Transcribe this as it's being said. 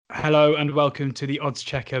Hello and welcome to the Odds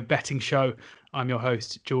Checker betting show. I'm your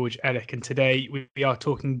host, George Ellick, and today we are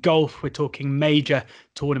talking golf. We're talking major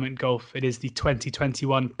tournament golf. It is the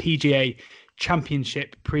 2021 PGA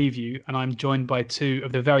Championship preview, and I'm joined by two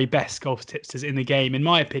of the very best golf tipsters in the game, in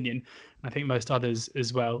my opinion, and I think most others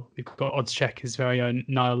as well. We've got Odds Checker's very own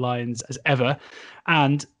Niall Lyons as ever,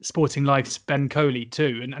 and Sporting Life's Ben Coley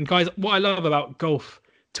too. And guys, what I love about golf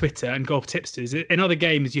Twitter and golf tipsters, in other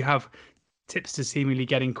games you have tipsters seemingly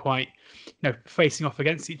getting quite, facing off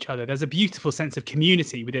against each other. There's a beautiful sense of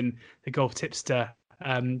community within the golf tipster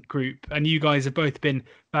group, and you guys have both been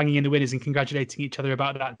banging in the winners and congratulating each other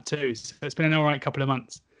about that too. So it's been an all right couple of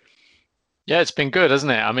months. Yeah, it's been good,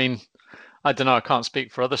 hasn't it? I mean, I don't know. I can't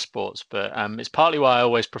speak for other sports, but it's partly why I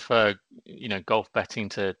always prefer, golf betting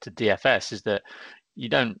to DFS. Is that you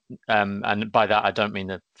don't, and by that I don't mean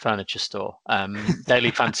the furniture store, daily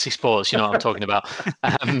fantasy sports. You know what I'm talking about.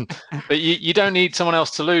 But you don't need someone else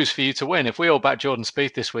to lose for you to win. If we all back Jordan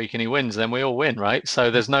Spieth this week and he wins, then we all win, right? So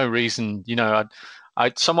there's no reason.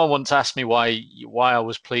 Someone once asked me why I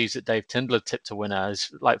was pleased that Dave Tindler tipped a winner.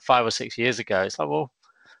 It's like 5 or 6 years ago. It's like, well,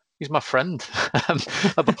 he's my friend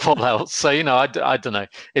above all else. So, I don't know.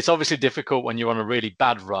 It's obviously difficult when you're on a really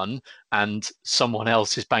bad run and someone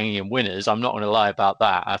else is banging in winners. I'm not going to lie about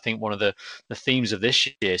that. I think one of the themes of this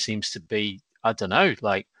year seems to be, I don't know,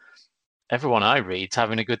 like everyone I read's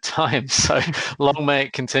having a good time. So long may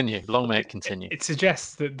it continue. Long may it continue. It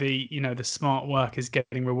suggests that the smart work is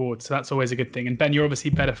getting rewards. So that's always a good thing. And Ben, you're obviously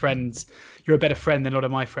better friends. You're a better friend than a lot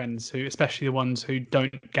of my friends, who, especially the ones who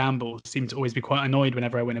don't gamble, seem to always be quite annoyed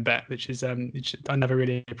whenever I win a bet, which is I never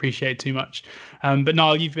really appreciate too much. But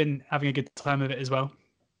Niall, you've been having a good time of it as well.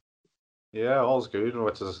 Yeah, all's good,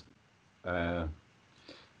 which is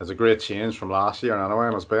it's a great change from last year. Anyway,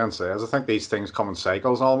 and as Ben says, I think these things come in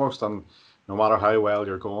cycles almost, and no matter how well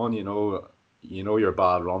you're going, your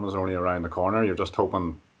bad run is only around the corner. You're just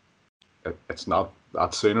hoping it's not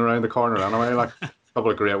that soon around the corner anyway. Like a couple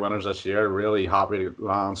of great winners this year. Really happy to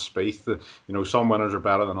land Spieth. Some winners are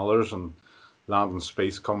better than others, and landing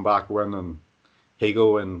Spieth's comeback win and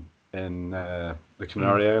Higo in the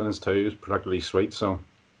Canary Islands too is particularly sweet. So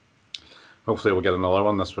hopefully we'll get another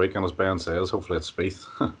one this week, and as Ben says, hopefully it's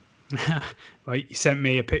Spieth. Well, you sent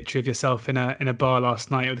me a picture of yourself in a bar last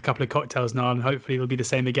night with a couple of cocktails now, and hopefully it'll be the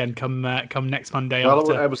same again come next Monday. Well,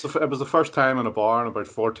 it was the first time in a bar in about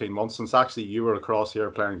 14 months since actually you were across here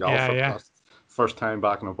playing golf. Yeah. First time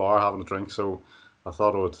back in a bar having a drink, so I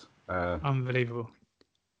thought it would. Unbelievable.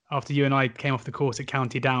 After you and I came off the course at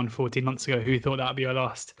County Down 14 months ago, who thought that would be our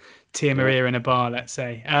last Tia Maria in a bar, let's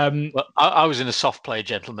say? Well, I was in a soft play,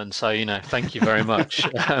 gentlemen, so, thank you very much.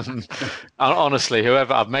 Honestly,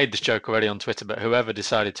 I've made this joke already on Twitter, but whoever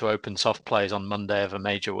decided to open soft plays on Monday of a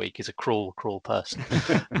major week is a cruel, cruel person.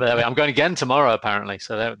 But I'm going again tomorrow, apparently,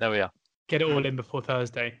 so there we are. Get it all in before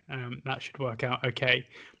Thursday. That should work out okay.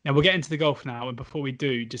 Now we'll get into the golf now, and before we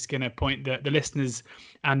do, just going to point the listeners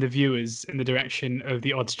and the viewers in the direction of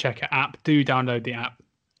the Odds Checker app. Do download the app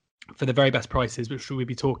for the very best prices, which we'll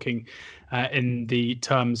be talking in the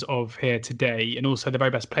terms of here today, and also the very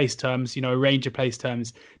best place terms. A range of place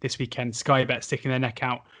terms this weekend. Sky Bet sticking their neck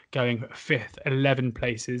out, going 5th, 11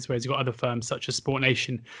 places, whereas you've got other firms such as Sport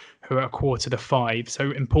Nation who are a quarter to 5.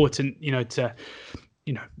 So important, to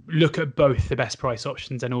look at both the best price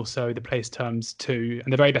options and also the place terms too,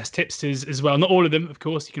 and the very best tipsters as well. Not all of them, of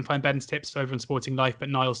course. You can find Ben's tips over on Sporting Life, but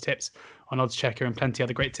Niall's tips on Odds Checker, and plenty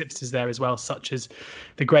other great tipsters there as well, such as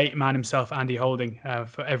the great man himself, Andy Holding,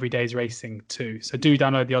 for every day's racing too. So do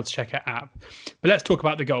download the Odds Checker app. But let's talk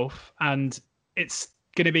about the golf, and it's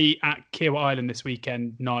going to be at Kiawah Island this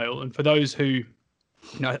weekend, Niall. And for those who,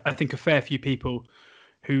 I think a fair few people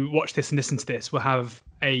who watch this and listen to this will have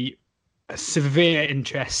a severe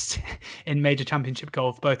interest in major championship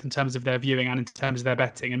golf, both in terms of their viewing and in terms of their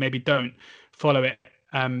betting, and maybe don't follow it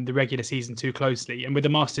the regular season too closely. And with the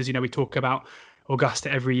Masters, we talk about Augusta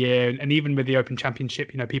every year, and even with the Open Championship,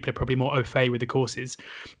 people are probably more au fait with the courses.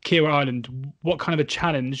 Kiawah Island, what kind of a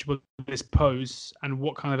challenge will this pose, and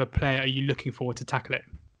what kind of a player are you looking for to tackle it?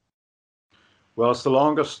 Well, it's the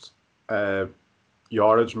longest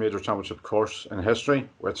yardage major championship course in history,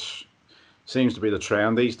 which seems to be the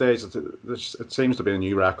trend these days. It seems to be a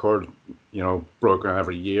new record, broken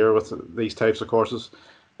every year with these types of courses.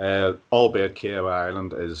 Albeit Kiawah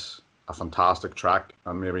Island is a fantastic track,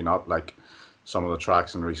 and maybe not like some of the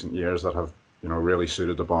tracks in recent years that have, really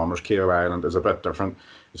suited the Bombers. Kiawah Island is a bit different.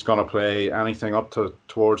 It's going to play anything up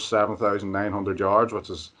towards 7,900 yards, which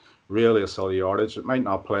is really a silly yardage. It might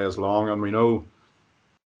not play as long, and we know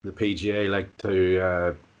the PGA like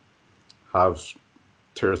to have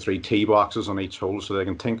 2 or 3 tee boxes on each hole, so they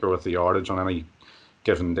can tinker with the yardage on any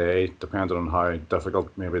given day, depending on how difficult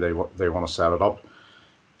maybe they want to set it up.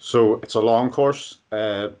 So it's a long course.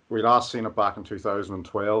 We last seen it back in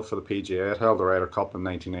 2012 for the PGA. It held the Ryder Cup in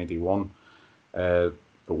 1981.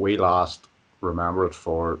 But we last remember it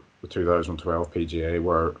for the 2012 PGA,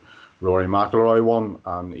 where Rory McIlroy won,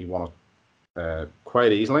 and he won it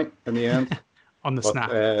quite easily in the end. On the snap.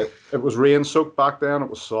 It was rain soaked back then. It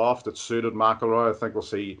was soft. It suited McIlroy. I think we'll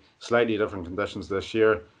see slightly different conditions this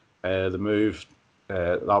year. The move,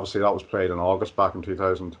 obviously that was played in August back in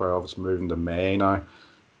 2012. It's moving to May now.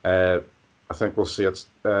 I think we'll see it's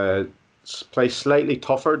play slightly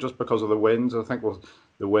tougher just because of the winds. I think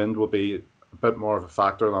the wind will be a bit more of a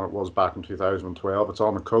factor than it was back in 2012. It's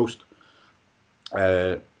on the coast.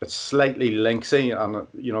 It's slightly linksy,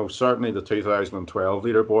 and certainly the 2012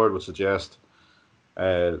 leaderboard would suggest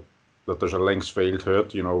that there's a links feel to it.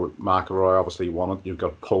 McIlroy obviously won it. You've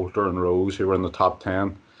got Poulter and Rose who were in the top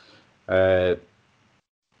 10.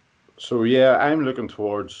 So yeah, I'm looking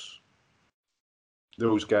towards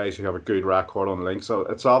those guys who have a good record on links. So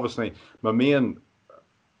it's obviously my main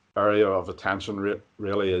area of attention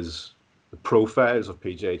really is the profiles of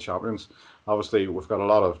PGA champions. Obviously, we've got a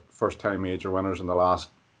lot of first-time major winners in the last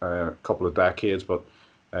couple of decades, but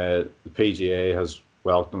the PGA has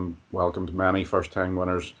welcomed many first-time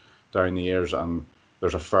winners down the years, and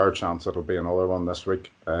there's a fair chance it'll be another one this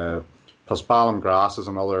week. Plus, Ballon Grass is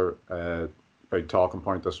another big talking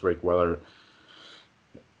point this week, whether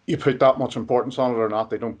you put that much importance on it or not.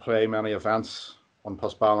 They don't play many events on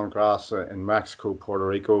Ballon Grass in Mexico, Puerto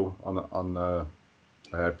Rico, on the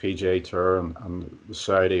PGA Tour, and the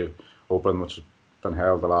Saudi Open, which has been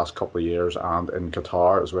held the last couple of years, and in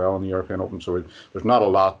Qatar as well in the European Open. So there's not a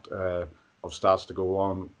lot of stats to go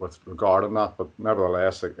on with regarding that, but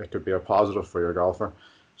nevertheless, it could be a positive for your golfer.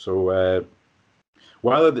 So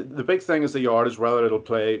whether the big thing is the yardage, whether it'll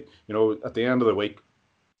play, at the end of the week,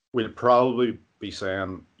 we'll probably be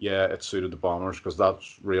saying, yeah, it suited the Bombers, because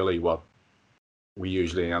that's really what we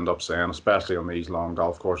usually end up saying, especially on these long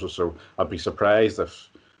golf courses. So I'd be surprised if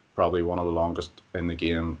probably one of the longest in the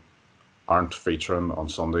game aren't featuring on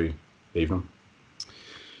Sunday evening.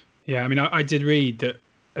 Yeah, I mean, I did read that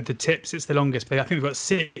at the tips, it's the longest play. I think we've got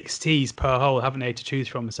 6 tees per hole, haven't they, to choose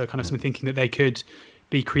from? So kind of some thinking that they could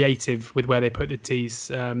be creative with where they put the tees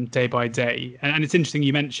day by day. And it's interesting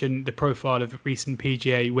you mentioned the profile of recent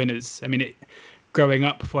PGA winners. I mean, growing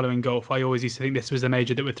up following golf, I always used to think this was a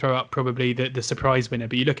major that would throw up probably the surprise winner.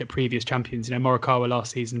 But you look at previous champions, Morikawa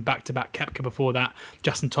last season, back-to-back Koepka before that,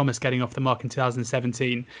 Justin Thomas getting off the mark in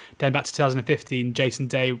 2017, then back to 2015, Jason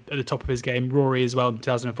Day at the top of his game, Rory as well in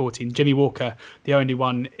 2014, Jimmy Walker, the only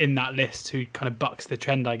one in that list who kind of bucks the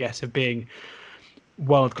trend, I guess, of being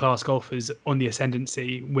world-class golfers on the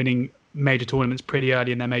ascendancy, winning major tournaments pretty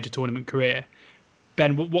early in their major tournament career.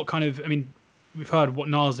 Ben, what kind of, I mean, we've heard what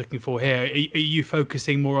Niall's looking for here. Are you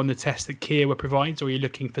focusing more on the test that Kiawah provides, or are you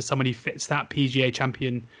looking for someone who fits that PGA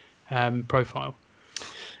champion profile?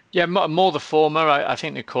 Yeah, more the former. I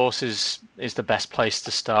think the course is the best place to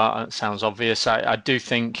start. It sounds obvious. I do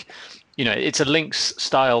think, it's a links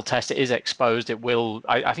style test. It is exposed. It will.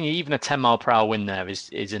 I think even a 10-mile-per-hour wind there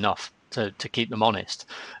is enough to keep them honest.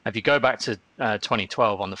 If you go back to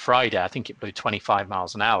 2012 on the Friday, I think it blew 25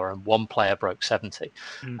 miles an hour and one player broke 70.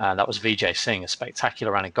 That was Vijay Singh, a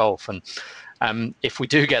spectacular round of golf. And if we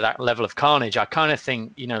do get that level of carnage, I kind of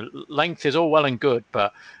think, length is all well and good,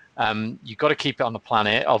 but you've got to keep it on the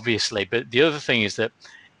planet, obviously. But the other thing is that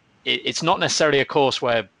it's not necessarily a course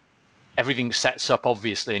where everything sets up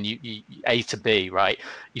obviously and you A to B, right?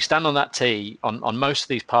 You stand on that tee on most of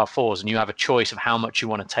these par fours and you have a choice of how much you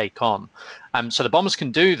want to take on. So the Bombers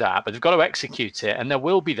can do that, but they've got to execute it. And there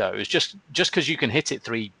will be those, just because you can hit it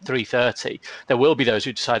 330, there will be those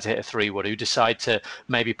who decide to hit a 3-wood, who decide to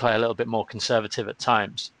maybe play a little bit more conservative at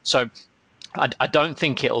times. So I don't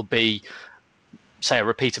think it'll be, say, a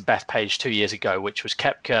repeat of Bethpage 2 years ago, which was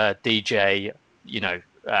Koepka, DJ,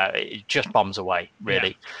 it just bombs away,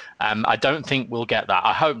 really. Yeah. I don't think we'll get that.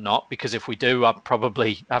 I hope not, because if we do, I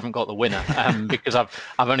probably haven't got the winner because I've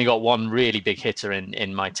only got one really big hitter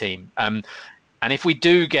in my team. And if we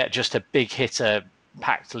do get just a big hitter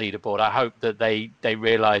packed leaderboard, I hope that they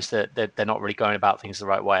realise that they're not really going about things the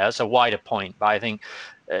right way. That's a wider point, but I think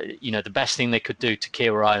the best thing they could do to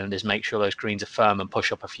Kiawah Island is make sure those greens are firm and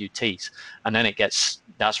push up a few tees, and then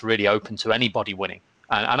that's really open to anybody winning.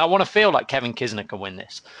 And I want to feel like Kevin Kisner can win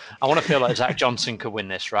this. I want to feel like Zach Johnson could win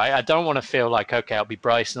this, right? I don't want to feel like, okay, it'll be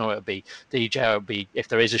Bryson or it'll be DJ, or it'll be, if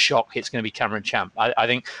there is a shock, it's going to be Cameron Champ. I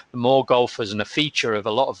think the more golfers, and a feature of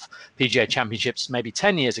a lot of PGA championships maybe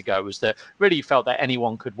 10 years ago was that really you felt that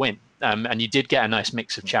anyone could win. And you did get a nice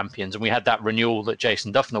mix of champions. And we had that renewal that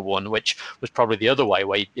Jason Duffner won, which was probably the other way,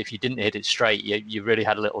 where if you didn't hit it straight, you really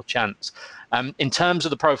had a little chance. In terms of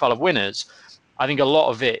the profile of winners, I think a lot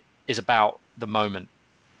of it is about the moment.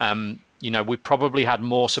 We probably had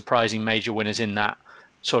more surprising major winners in that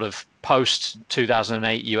sort of post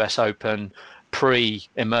 2008 US Open,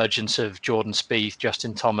 pre-emergence of Jordan Spieth,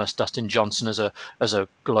 Justin Thomas, Dustin Johnson as a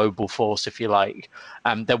global force, if you like.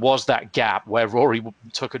 There was that gap where Rory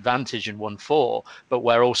took advantage and won 4, but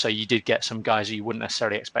where also you did get some guys who you wouldn't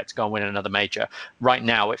necessarily expect to go and win another major. Right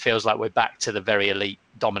now, it feels like we're back to the very elite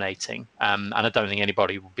dominating, and I don't think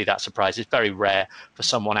anybody would be that surprised. It's very rare for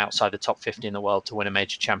someone outside the top 50 in the world to win a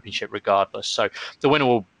major championship regardless. So the winner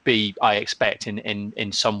will be, I expect,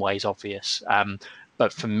 in some ways obvious.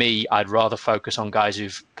 But for me, I'd rather focus on guys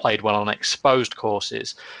who've played well on exposed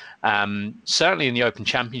courses, certainly in the Open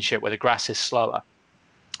Championship where the grass is slower,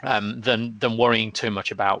 than worrying too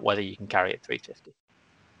much about whether you can carry it 350.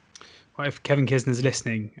 Well, if Kevin Kisner's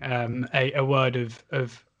listening, a word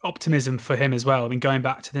of optimism for him as well. I mean, going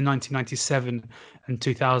back to the 1997 and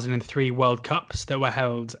 2003 World Cups that were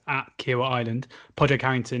held at Kiowa Island, Padraig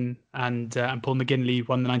Harrington and Paul McGinley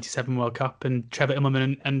won the 97 World Cup, and Trevor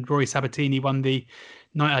Immelman and Rory Sabatini won the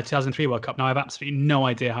 2003 World Cup. Now, I have absolutely no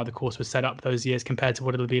idea how the course was set up those years compared to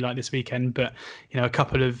what it'll be like this weekend, but a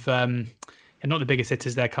couple of not the biggest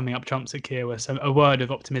hitters there coming up trumps at Kiowa, so a word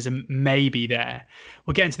of optimism may be there.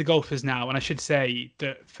 We'll get into the golfers now, and I should say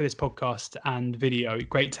that for this podcast and video,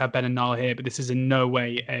 great to have Ben and Niall here, but this is in no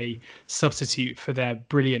way a substitute for their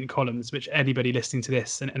brilliant columns, which anybody listening to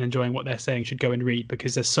this and enjoying what they're saying should go and read,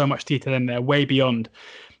 because there's so much detail in there, way beyond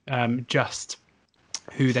just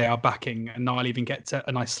who they are backing. And Niall even gets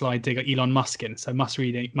a nice slide dig at Elon Musk in, so must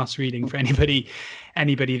reading for anybody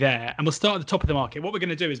there. And we'll start at the top of the market. What we're going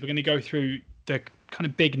to do is we're going to go through the kind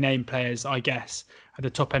of big name players, I guess, at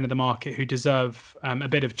the top end of the market who deserve a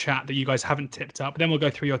bit of chat that you guys haven't tipped up. Then we'll go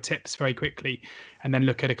through your tips very quickly, and then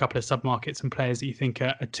look at a couple of sub-markets and players that you think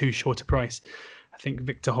are too short a price. I think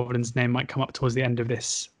Victor Hovland's name might come up towards the end of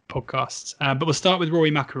this podcast. But we'll start with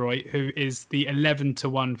Rory McIlroy, who is the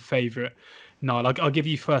 11-1 favourite. Niall, I'll give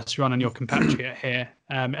you first run on your compatriot here.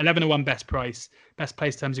 11-1 best price. Best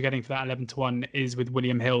place terms you're getting for that 11-1 is with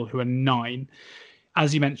William Hill, who are 9.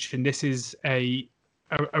 As you mentioned, this is a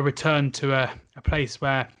return to a place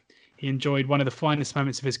where he enjoyed one of the finest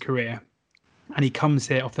moments of his career. And he comes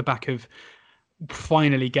here off the back of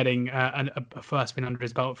finally getting a first win under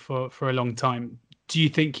his belt for a long time. Do you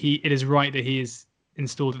think it is right that he is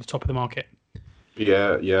installed at the top of the market?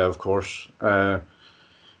 Yeah, of course.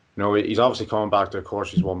 He's obviously coming back to a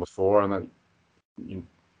course he's won before, and then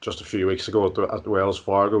just a few weeks ago at Wells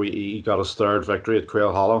Fargo, he got his 3rd victory at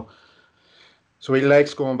Quail Hollow. So he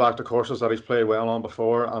likes going back to courses that he's played well on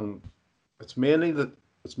before, and it's mainly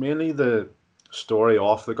the story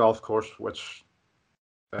off the golf course, which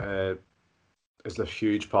is a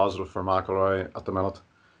huge positive for McIlroy at the minute.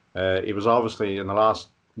 He was obviously, in the last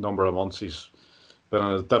number of months, he's been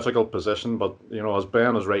in a difficult position, but as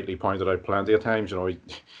Ben has rightly pointed out plenty of times,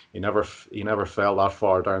 he never fell that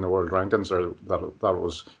far down the world rankings, or that it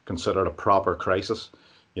was considered a proper crisis.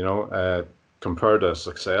 Compared to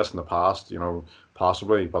success in the past,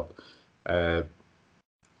 possibly, but it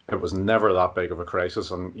was never that big of a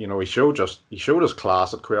crisis. And he showed his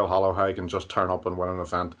class at Quail Hollow, how he can just turn up and win an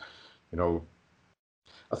event.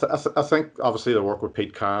 I think obviously the work with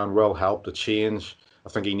Pete Can will help the change. I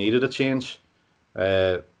think he needed a change.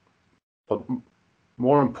 But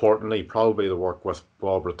more importantly, probably the work with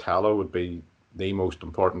Bob Rotella would be the most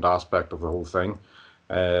important aspect of the whole thing.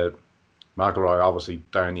 McIlroy, obviously,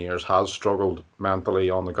 down the years, has struggled mentally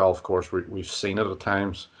on the golf course. We've seen it at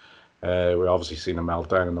times. We obviously seen a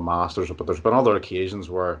meltdown in the Masters, but there's been other occasions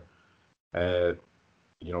where,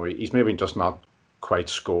 he's maybe just not quite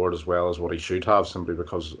scored as well as what he should have, simply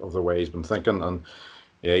because of the way he's been thinking. And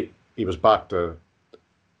he was back to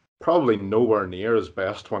probably nowhere near his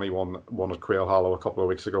best when he won at Quail Hollow a couple of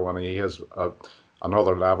weeks ago, and he has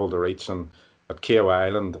another level to reach. And at Kiowa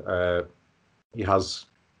Island, he has,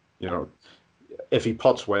 if he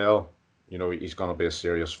putts well, he's going to be a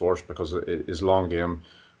serious force, because his long game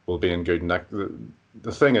will be in good nick.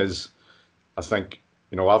 The thing is, I think,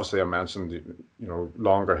 obviously I mentioned,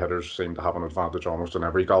 longer hitters seem to have an advantage almost on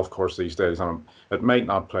every golf course these days, and it might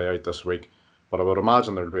not play out this week, But I would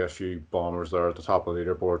imagine there'll be a few bombers there at the top of the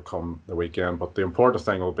leaderboard come the weekend. But the important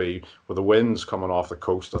thing will be with the winds coming off the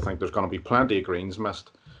coast. I think there's going to be plenty of greens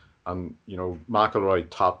missed. And, you know, McIlroy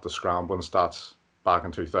topped the scrambling stats back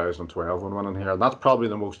in 2012 when winning here. And that's probably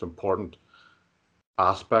the most important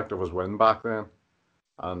aspect of his win back then.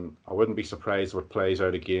 And I wouldn't be surprised if it plays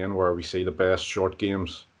out again where we see the best short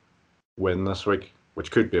games win this week,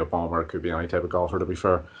 which could be a bomber, it could be any type of golfer, to be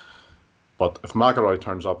fair. But if McIlroy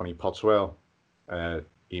turns up and he puts well,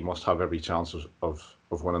 he must have every chance of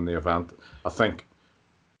winning the event. I think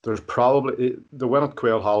there's probably the win at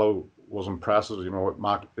Quail Hollow was impressive. You know,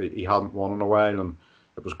 he hadn't won in a while, and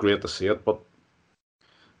it was great to see it. But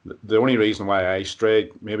the only reason why I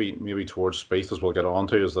strayed maybe towards Spieth, as we'll get on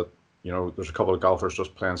to, is that, you know, there's a couple of golfers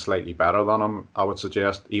just playing slightly better than him, I would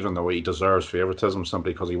suggest, even though he deserves favouritism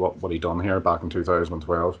simply because what he done here back in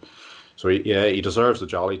 2012. So he deserves the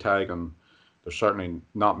jolly tag, and there's certainly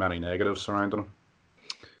not many negatives surrounding him.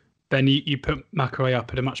 Ben, you put McIlroy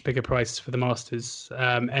up at a much bigger price for the Masters.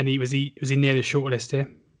 And was he near the shortlist here?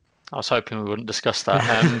 I was hoping we wouldn't discuss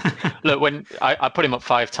that. Look, when I put him up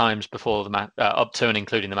 5 times before up to and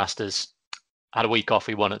including the Masters, had a week off,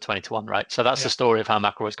 he won at 20-1, right? So that's the story of how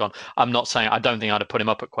McIlroy's gone. I'm not saying I don't think I'd have put him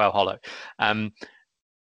up at Quail Hollow.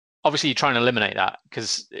 Obviously, you try and eliminate that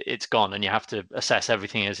because it's gone, and you have to assess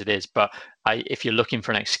everything as it is. But if you're looking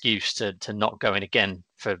for an excuse to not go in again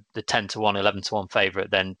for the 10-1, 11-1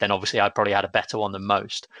 favourite, then obviously I probably had a better one than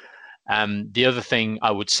most. The other thing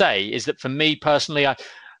I would say is that for me personally, I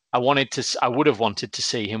would have wanted to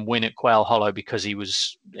see him win at Quail Hollow because he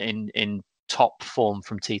was in top form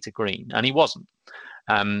from tee to green, and he wasn't.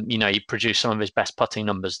 You know, he produced some of his best putting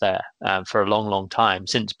numbers there for a long, long time,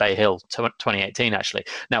 since Bay Hill 2018, actually.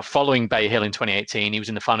 Now, following Bay Hill in 2018, he was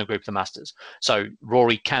in the final group of the Masters. So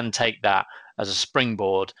Rory can take that as a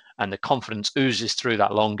springboard, and the confidence oozes through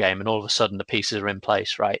that long game, and all of a sudden the pieces are in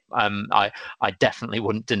place, right? I definitely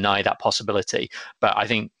wouldn't deny that possibility, but I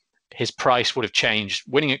think his price would have changed.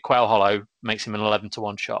 Winning at Quail Hollow makes him an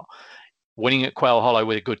 11-1 shot. Winning at Quail Hollow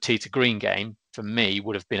with a good tee to green game, for me,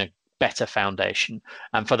 would have been a better foundation.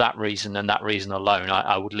 And for that reason and that reason alone,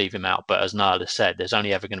 I would leave him out. But as Niall has said, there's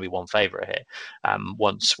only ever going to be one favourite here.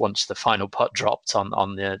 Once the final putt dropped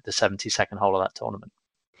on the 72nd hole of that tournament.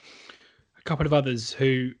 A couple of others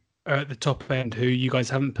who are at the top end who you guys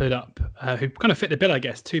haven't put up, who kind of fit the bill, I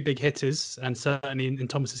guess. 2 big hitters, and certainly in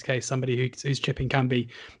Thomas's case, somebody whose chipping can be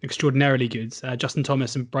extraordinarily good. Justin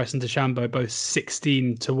Thomas and Bryson DeChambeau, both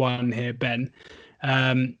 16-1 here, Ben.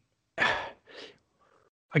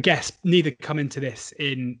 I guess neither come into this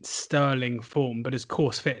in sterling form, but as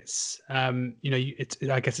course fits, you know,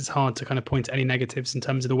 I guess it's hard to kind of point to any negatives in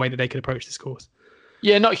terms of the way that they could approach this course.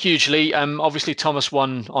 Yeah, not hugely. Obviously, Thomas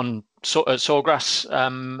won at Sawgrass.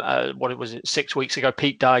 What was it, 6 weeks ago?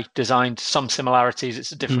 Pete Dye designed some similarities.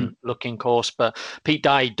 It's a different looking course, but Pete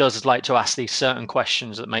Dye does like to ask these certain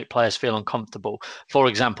questions that make players feel uncomfortable. For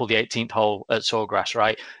example, the 18th hole at Sawgrass,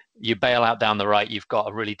 right? You bail out down the right, you've got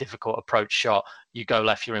a really difficult approach shot. You go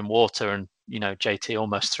left, you're in water, and you know, JT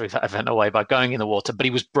almost threw that event away by going in the water, but he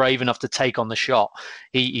was brave enough to take on the shot.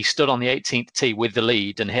 He stood on the 18th tee with the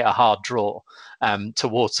lead and hit a hard draw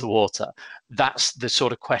towards the water. That's the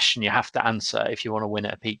sort of question you have to answer if you want to win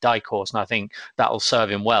at a Pete Dye course, and I think that'll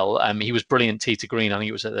serve him well. He was brilliant tee to green. I think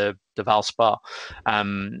it was at the Valspar.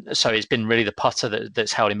 So it's been really the putter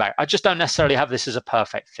that's held him back. I just don't necessarily have this as a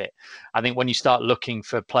perfect fit. I think when you start looking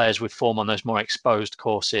for players with form on those more exposed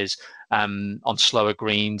courses, on slower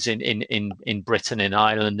greens in Britain, in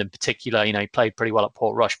Ireland in particular, you know, he played pretty well at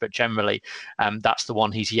Portrush, but generally that's the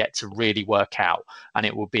one he's yet to really work out, and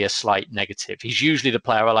it will be a slight negative. He's usually the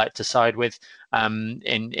player I like to side with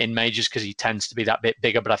in majors because he tends to be that bit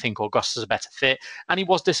bigger, but I think Augusta's a better fit, and he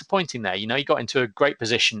was disappointing there. You know, he got into a great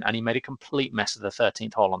position and he made a complete mess of the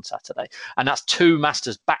 13th hole on Saturday, and that's 2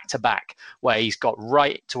 Masters back to back where he's got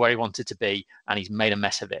right to where he wanted to be and he's made a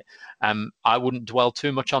mess of it. I wouldn't dwell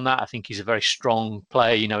too much on that. I think he's a very strong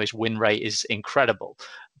player. You know, his win rate is incredible,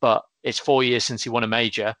 but it's 4 years since he won a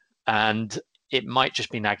major, and it might just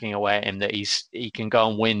be nagging away at him that he can go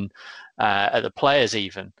and win at the Players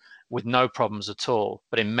even with no problems at all.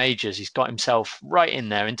 But in majors, he's got himself right in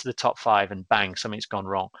there into the top 5, and bang, something's gone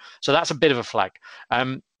wrong. So that's a bit of a flag.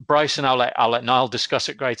 Bryson, I'll let Niall discuss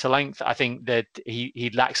at greater length. I think that he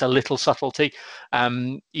lacks a little subtlety.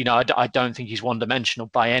 You know, I don't think he's one-dimensional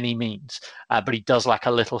by any means, but he does lack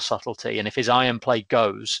a little subtlety. And if his iron play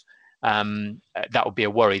goes, that would be a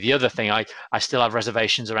worry. The other thing, I still have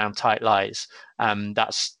reservations around tight lies.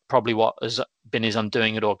 That's probably what has been his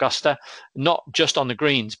undoing at Augusta, not just on the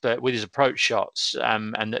greens, but with his approach shots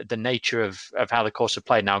and the nature of how the course have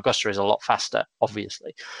played. Now, Augusta is a lot faster,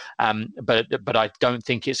 obviously, but I don't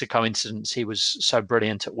think it's a coincidence he was so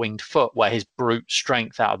brilliant at winged foot, where his brute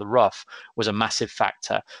strength out of the rough was a massive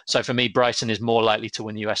factor. So for me, Bryson is more likely to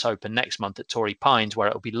win the US Open next month at Torrey Pines, where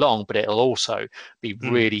it'll be long, but it'll also be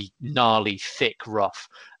really gnarly, thick rough.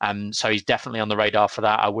 So he's definitely on the radar for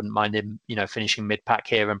that. I wouldn't mind him, finishing mid-pack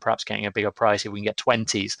here and perhaps getting a bigger price if we can get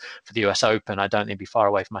 20s for the US Open. I don't think he'd be far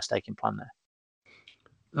away from my staking plan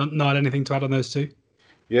there. Niall, anything to add on those two?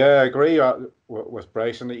 Yeah, I agree with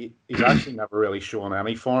Bryson. He's actually never really shown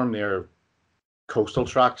any form near coastal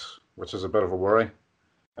tracks, which is a bit of a worry.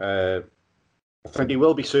 I think he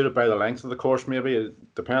will be suited by the length of the course, maybe,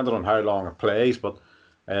 depending on how long it plays. But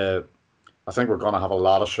I think we're going to have a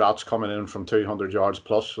lot of shots coming in from 200 yards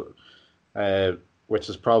plus, which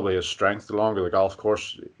is probably his strength. The longer the golf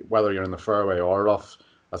course, whether you're in the fairway or rough,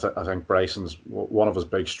 I think Bryson's one of his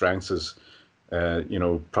big strengths is,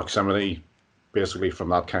 proximity, basically from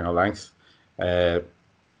that kind of length.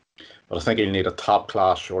 But I think he'll need a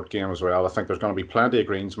top-class short game as well. I think there's going to be plenty of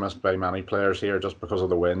greens missed by many players here just because of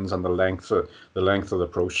the winds and the length of the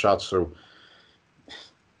approach shots. So,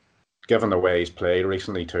 given the way he's played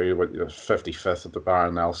recently too, with 55th at the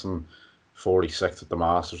Barron Nelson, 46th at the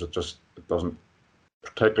Masters, it doesn't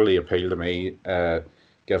particularly appeal to me.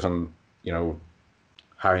 Given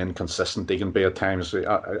how inconsistent he can be at times.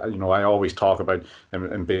 I always talk about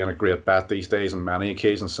him being a great bet these days on many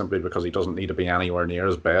occasions, simply because he doesn't need to be anywhere near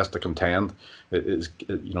his best to contend. He's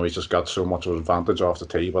just got so much of an advantage off the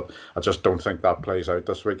tee, but I just don't think that plays out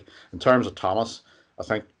this week. In terms of Thomas, I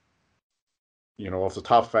think, of the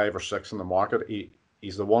top 5 or 6 in the market,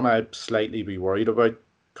 he's the one I'd slightly be worried about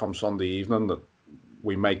come Sunday evening, that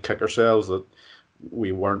we might kick ourselves that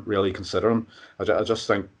we weren't really considering. I just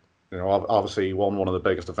think, obviously he won one of the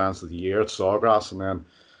biggest events of the year at Sawgrass, and then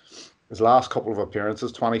his last couple of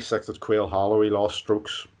appearances, 26th at Quail Hollow, he lost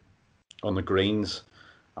strokes on the greens.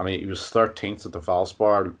 I mean, he was 13th at the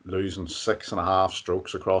Valspar, losing 6.5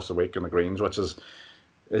 strokes across the week on the greens, which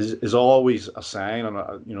is always a sign.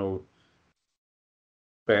 And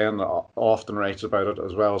Ben often writes about it,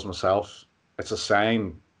 as well as myself. It's a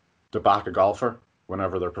sign to back a golfer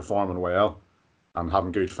whenever they're performing well and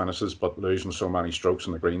having good finishes, but losing so many strokes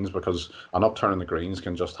in the greens, because an upturn in the greens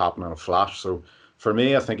can just happen in a flash. So for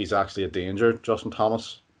me, I think he's actually a danger, Justin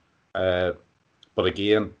Thomas. But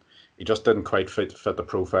again, he just didn't quite fit the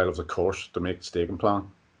profile of the course to make the staking plan.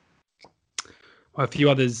 Well, a few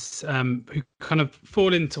others who kind of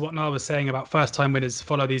fall into what Niall was saying about first-time winners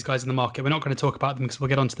follow these guys in the market. We're not going to talk about them because we'll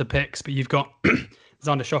get onto the picks, but you've got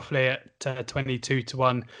Xander Schauffele at 22 to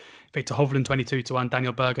 1, Victor Hovland 22 to 1,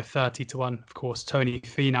 Daniel Berger 30 to 1, of course, Tony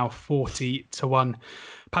Finau 40 to 1,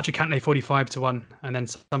 Patrick Cantlay 45 to 1, and then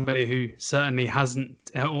somebody who certainly hasn't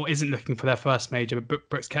or isn't looking for their first major, but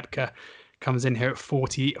Brooks Koepka comes in here at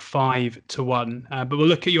 45 to 1. But we'll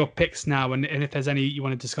look at your picks now, and if there's any you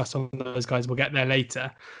want to discuss on those guys, we'll get there later.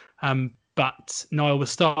 But Niall, we'll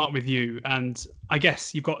start with you, and I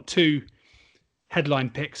guess you've got 2 headline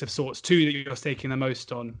picks of sorts, 2 that you're staking the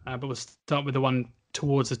most on, but we'll start with the one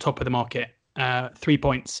towards the top of the market. 3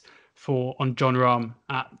 points on Jon Rahm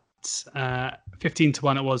at 15 to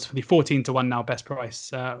 1 it was for the 14 to 1 now best price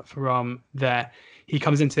for Rahm there. He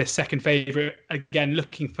comes into this second favourite, again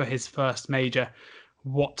looking for his first major.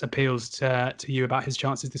 What appeals to you about his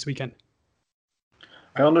chances this weekend?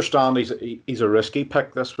 I understand he's a risky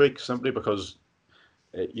pick this week, simply because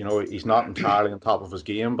he's not entirely on top of his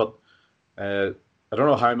game, but I don't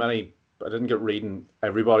know how many, I didn't get reading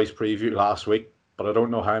everybody's preview last week, but I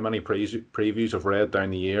don't know how many previews I've read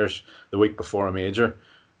down the years, the week before a major,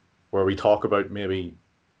 where we talk about maybe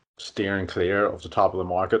steering clear of the top of the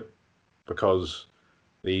market because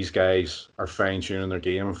these guys are fine-tuning their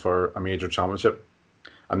game for a major championship.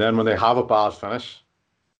 And then when they have a bad finish,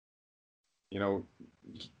 or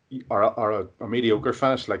a mediocre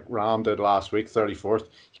finish like Rahm did last week, 34th,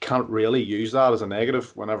 you can't really use that as a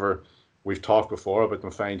negative whenever we've talked before about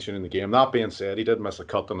them fine-tuning the game. That being said, he did miss a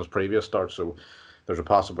cut on his previous start, so there's a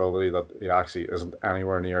possibility that he actually isn't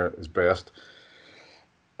anywhere near his best.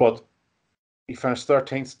 But he finished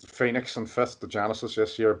 13th at Phoenix and 5th at Genesis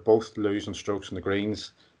this year, both losing strokes in the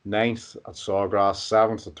greens. 9th at Sawgrass,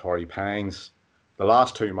 7th at Torrey Pines. The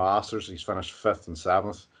last 2 Masters, he's finished 5th and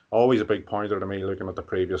 7th. Always a big pointer to me looking at the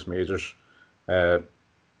previous majors.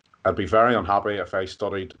 I'd be very unhappy if I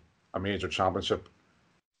studied a major championship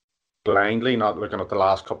blindly, not looking at the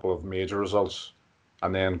last couple of major results,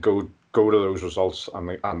 and then go go to those results, and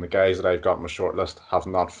the guys that I've got on my shortlist have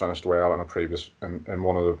not finished well in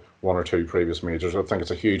one or two previous majors. I think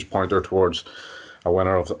it's a huge pointer towards a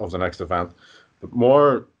winner of the next event. But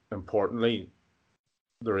more importantly,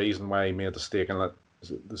 the reason why he made the staking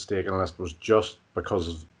list was just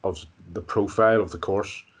because of the profile of the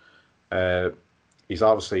course. He's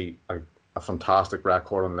obviously a fantastic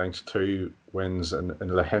record on links, 2 wins in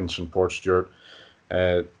Lyons and Port Stewart.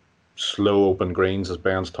 Slow open greens, as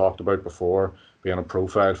Ben's talked about before, being a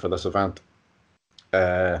profile for this event.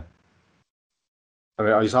 I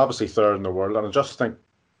mean, he's obviously third in the world, and I just think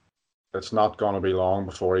it's not going to be long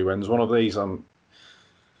before he wins one of these. And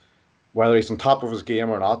whether he's on top of his game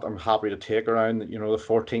or not, I'm happy to take around, the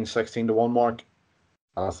 14, 16 to 1 mark.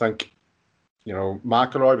 And I think,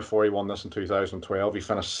 McIlroy, before he won this in 2012, he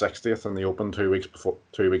finished 60th in the Open 2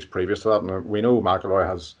 weeks previous to that. And we know McIlroy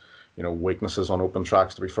has, weaknesses on open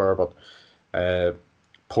tracks, to be fair, but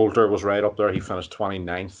Poulter was right up there. He finished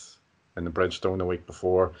 29th in the Bridgestone the week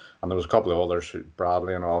before, and there was a couple of others,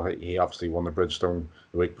 Bradley and all. He obviously won the Bridgestone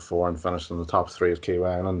the week before and finished in the top 3 at KY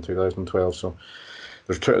in 2012. So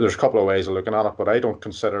there's a couple of ways of looking at it, but I don't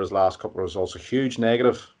consider his last couple of results a huge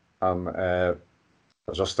negative. And I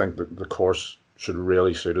just think that the course should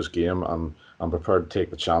really suit his game, and I'm prepared to take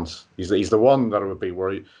the chance. He's the one that I would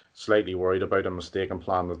be slightly worried about a mistaken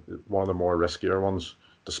plan, one of the more riskier ones,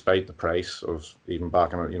 despite the price of even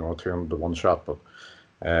backing a 200 to 1 shot.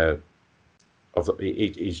 But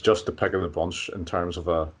he's just the pick of the bunch in terms of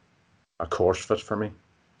a course fit for me.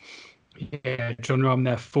 Yeah, John Rahm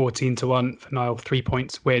there, 14 to 1 for Niall, 3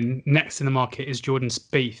 points win. Next in the market is Jordan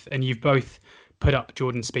Spieth, and you've both put up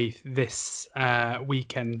Jordan Spieth this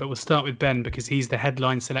weekend, but we'll start with Ben because he's the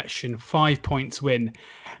headline selection. 5 points win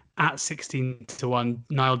at 16 to 1.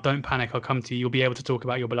 Niall, don't panic. I'll come to you. You'll be able to talk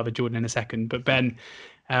about your beloved Jordan in a second. But Ben,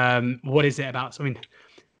 what is it about? I mean,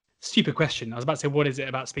 stupid question. I was about to say, what is it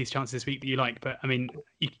about Spieth's chances this week that you like? But I mean,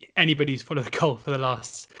 anybody who's followed the golf for the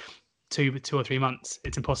last two or 3 months,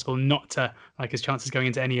 it's impossible not to like his chances going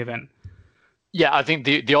into any event. Yeah, I think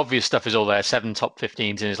the obvious stuff is all there. 7 top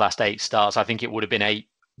 15s in his last 8 starts. I think it would have been 8,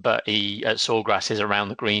 but he at Sawgrass, his around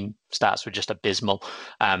the green stats were just abysmal.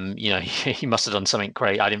 He must have done something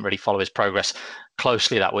great. I didn't really follow his progress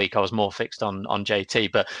closely that week. I was more fixed on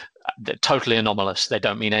JT, but they're totally anomalous. They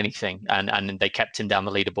don't mean anything, and they kept him down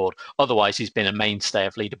the leaderboard. Otherwise, he's been a mainstay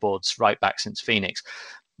of leaderboards right back since Phoenix.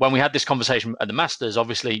 When we had this conversation at the Masters,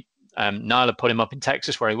 obviously, Niall had put him up in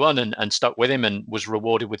Texas where he won and stuck with him and was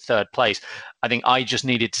rewarded with 3rd place. I think I just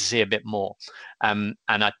needed to see a bit more. And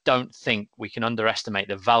I don't think we can underestimate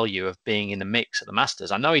the value of being in the mix at the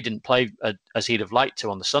Masters. I know he didn't play as he'd have liked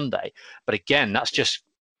to on the Sunday, but again,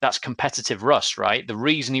 that's competitive rust, right? The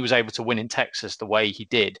reason he was able to win in Texas the way he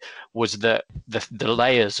did was the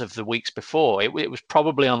layers of the weeks before. It was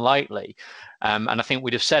probably unlikely. And I think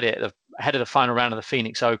we'd have said it ahead of the final round of the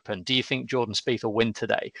Phoenix Open. Do you think Jordan Spieth will win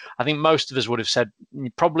today? I think most of us would have said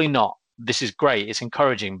probably not. This is great. It's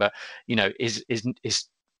encouraging, but is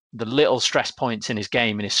the little stress points in his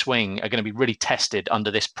game and his swing are going to be really tested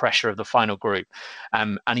under this pressure of the final group,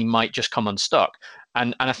 and he might just come unstuck.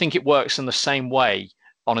 And I think it works in the same way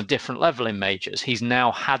on a different level in majors. He's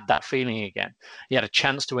now had that feeling again. He had a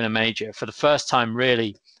chance to win a major for the first time,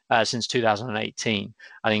 really. Since 2018,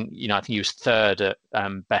 I think he was 3rd at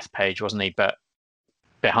Bethpage, wasn't he? But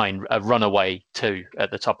behind a runaway 2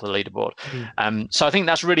 at the top of the leaderboard. So I think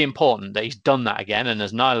that's really important that he's done that again. And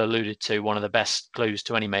as Niall alluded to, one of the best clues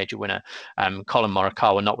to any major winner, Colin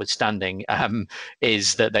Morikawa notwithstanding,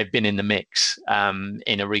 is that they've been in the mix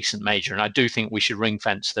in a recent major. And I do think we should ring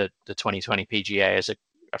fence the 2020 PGA as a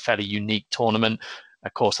fairly unique tournament.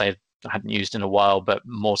 Of course, they hadn't used in a while, but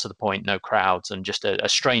more to the point, no crowds and just a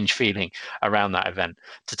strange feeling around that event,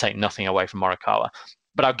 to take nothing away from Morikawa.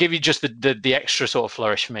 But I'll give you just the extra sort of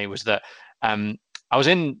flourish for me was that I was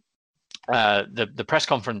in the press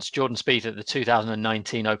conference, Jordan Spieth at the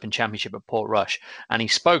 2019 Open Championship at Portrush, and he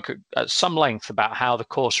spoke at some length about how the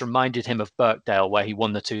course reminded him of Birkdale, where he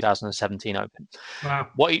won the 2017 Open. Wow.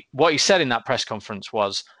 What he said in that press conference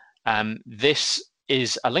was, this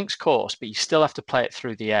is a links course, but you still have to play it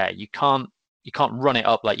through the air. You can't run it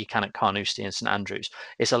up like you can at Carnoustie and St Andrews.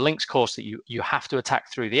 It's a links course that you have to attack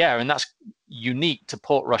through the air, and that's unique to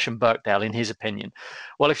Portrush and Birkdale, in his opinion.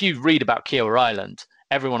 Well, if you read about Kiowa Island,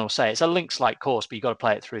 everyone will say it's a links-like course, but you've got to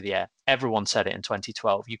play it through the air. Everyone said it in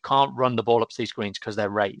 2012. You can't run the ball up to these greens because they're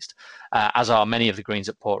raised, as are many of the greens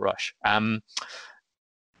at Portrush.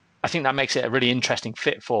 I think that makes it a really interesting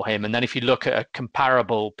fit for him. And then if you look at a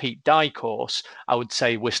comparable Pete Dye course, I would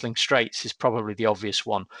say Whistling Straits is probably the obvious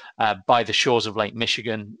one, by the shores of Lake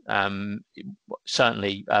Michigan,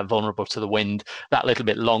 certainly vulnerable to the wind, that little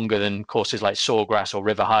bit longer than courses like Sawgrass or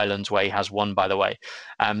River Highlands, where he has won, by the way.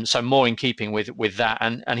 So more in keeping with that.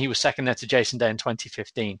 And he was second there to Jason Day in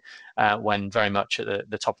 2015, when very much at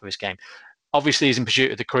the top of his game. Obviously, he's in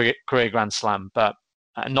pursuit of the career Grand Slam, but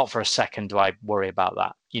not for a second do I worry about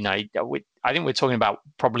that. I think we're talking about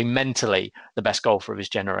probably mentally the best golfer of his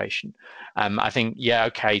generation. I think,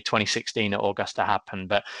 2016 at Augusta happened,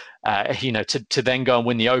 but to then go and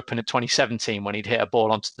win the Open at 2017 when he'd hit a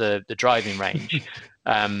ball onto the driving range,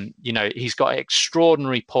 he's got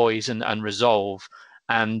extraordinary poise and resolve,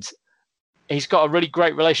 and he's got a really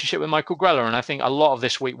great relationship with Michael Greller, and I think a lot of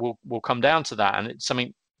this week will come down to that, and it's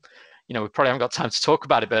something. We probably haven't got time to talk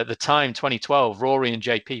about it, but at the time, 2012, Rory and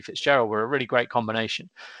JP Fitzgerald were a really great combination.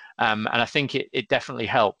 And I think it definitely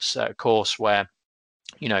helps at a course where,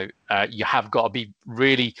 you have got to be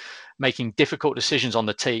really making difficult decisions on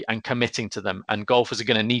the tee and committing to them. And golfers are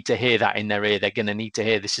going to need to hear that in their ear. They're going to need to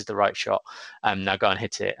hear this is the right shot. Now go and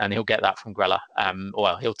hit it. And he'll get that from Greller.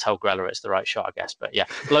 He'll tell Greller it's the right shot, I guess. But yeah,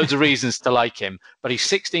 loads of reasons to like him. But he's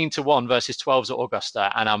 16-1 versus 12s at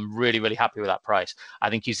Augusta. And I'm really, really happy with that price. I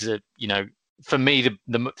think he's for me,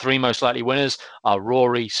 the three most likely winners are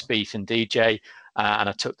Rory, Spieth, and DJ. And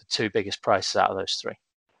I took the two biggest prices out of those three.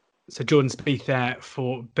 So Jordan Spieth there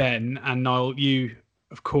for Ben, and Niall, you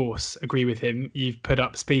of course agree with him. You've put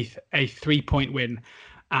up Spieth a 3-point win.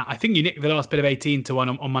 I think you nicked the last bit of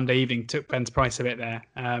 18-1 on Monday evening. Took Ben's price a bit there.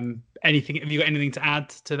 Have you got anything to add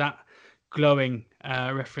to that glowing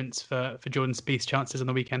reference for Jordan Spieth's chances on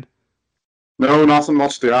the weekend? No, nothing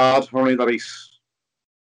much to add. Only that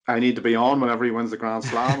I need to be on whenever he wins the Grand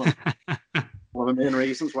Slam. One of the main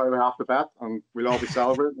reasons why we have to bet, and we'll all be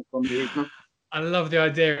celebrating on Sunday evening. I love the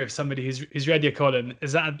idea of somebody who's read your column,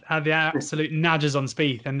 is that had the absolute nudges on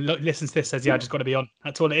Spieth and listens to this, says, I just got to be on.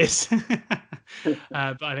 That's all it is.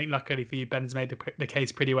 But I think luckily for you, Ben's made the case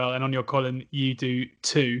pretty well. And on your column, you do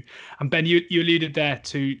too. And Ben, you alluded there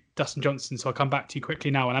to Dustin Johnson, so I'll come back to you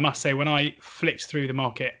quickly now. And I must say, when I flicked through the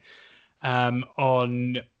market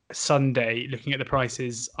on Sunday, looking at the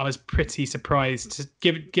prices, I was pretty surprised,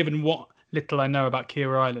 given what little I know about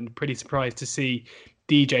Kira Island, pretty surprised to see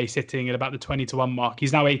DJ sitting at about the 20-1 mark.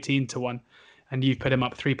 He's now 18-1, and you've put him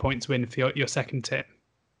up 3 points win for your second tip.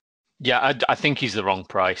 Yeah, I think he's the wrong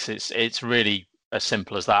price. It's really as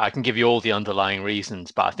simple as that. I can give you all the underlying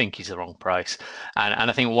reasons, but I think he's the wrong price. And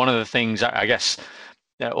I think one of the things, I guess,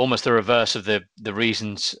 almost the reverse of the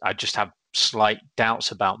reasons I just have slight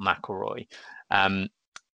doubts about McIlroy.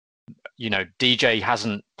 DJ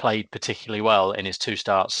hasn't played particularly well in his two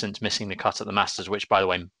starts since missing the cut at the Masters, which, by the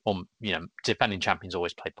way, defending champions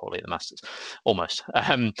always play poorly at the Masters, almost.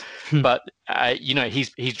 But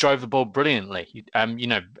he's drove the ball brilliantly.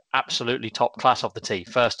 Absolutely top class off the tee,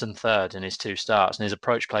 first and third in his two starts, and his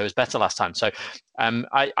approach play was better last time. So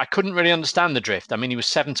I couldn't really understand the drift. I mean, he was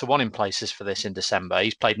 7-1 in places for this in December.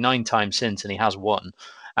 He's played 9 times since, and he has won.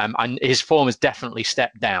 And his form has definitely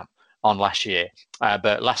stepped down on last year,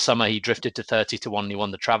 but last summer he drifted to 30-1 and he won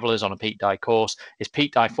the Travellers on a Pete Dye course. His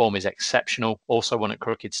Pete Dye form is exceptional. Also won at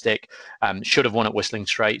Crooked Stick. Should have won at Whistling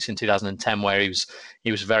Straits in 2010, where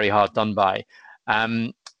he was very hard done by.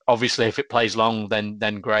 Obviously, if it plays long,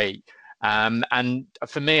 then great. And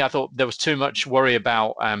for me, I thought there was too much worry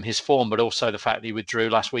about his form, but also the fact that he withdrew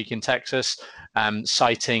last week in Texas,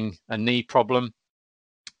 citing a knee problem.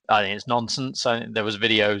 I think it's nonsense. There was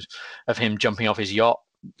videos of him jumping off his yacht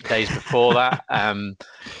days before that,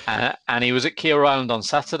 and he was at Keel Island on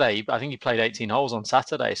Saturday. I think he played 18 holes on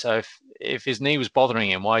Saturday. So if his knee was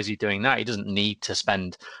bothering him, why is he doing that? He doesn't need to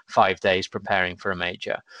spend 5 days preparing for a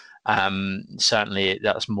major. Certainly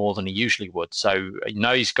that's more than he usually would. So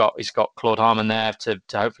he's got Claude Harmon there to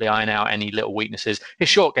hopefully iron out any little weaknesses. His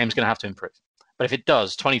short game's going to have to improve. But if it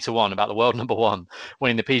does, 20-1 about the world number one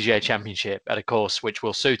winning the PGA Championship at a course which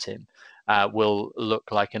will suit him, will look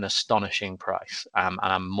like an astonishing price. And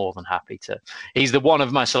I'm more than happy to. He's the one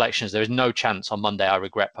of my selections. There is no chance on Monday I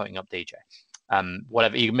regret putting up DJ.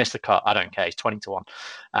 Whatever, you missed the cut, I don't care. He's 20-1.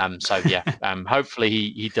 So yeah, hopefully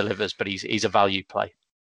he delivers, but he's a value play.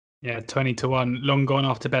 Yeah, 20-1, long gone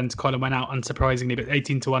after Ben's column went out, unsurprisingly, but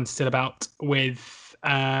 18-1 still about with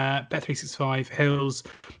Bet365, Hills,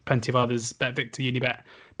 plenty of others, Bet Victor, Unibet,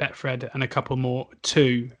 Betfred, and a couple more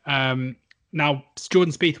too. Now,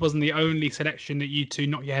 Jordan Spieth wasn't the only selection that you two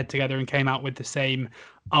knocked your head together and came out with the same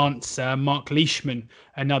answer. Mark Leishman,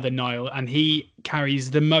 another Niall, and he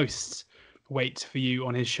carries the most weight for you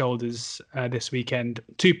on his shoulders this weekend.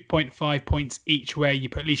 2.5 points each way. You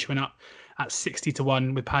put Leishman up at 60 to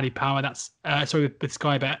 1 with Paddy Power. That's with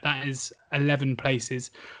Sky Bet. That is 11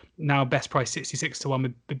 places. Now best price 66 to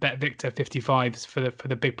 1 with Bet Victor 55s for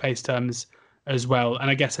the big place terms as well.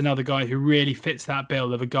 And I guess another guy who really fits that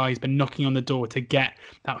bill of a guy who's been knocking on the door to get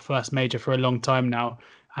that first major for a long time now,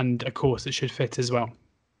 and of course it should fit as well.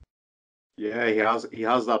 Yeah, he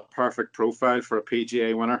has that perfect profile for a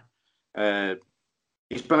PGA winner.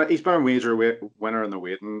 He's been a major winner in the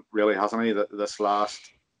waiting, really, hasn't he? This last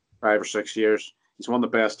 5 or 6 years, he's won the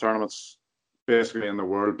best tournaments basically in the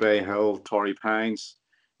world: Bay Hill, Torrey Pines.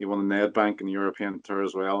 He won the Nedbank and the European Tour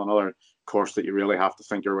as well. Another course that you really have to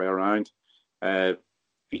think your way around.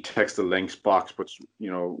 He ticks the links box, which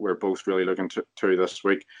we're both really looking to this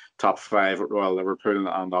week. Top 5 at Royal Liverpool,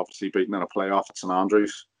 and obviously beating in a playoff at St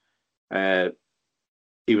Andrews.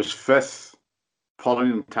 He was 5th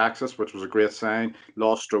putting in Texas, which was a great sign.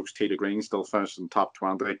 Lost strokes tee to green, still finished in top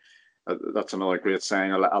 20. That's another great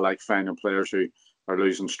sign. I like finding players who are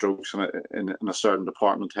losing strokes in a certain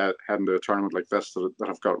department heading to a tournament like this that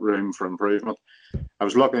have got room for improvement. I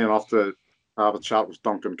was lucky enough to have a chat with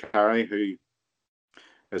Duncan Carey, who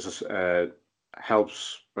he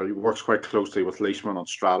works quite closely with Leishman on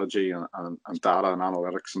strategy and data and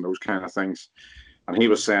analytics and those kind of things. And he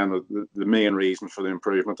was saying that the main reason for the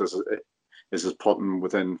improvement is his putting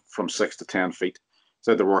within from 6 to 10 feet.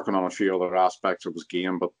 Said they're working on a few other aspects of his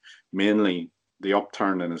game, but mainly the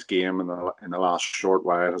upturn in his game in the last short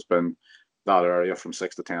while has been that area from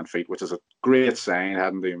 6 to 10 feet, which is a great sign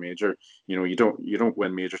heading to a major. You don't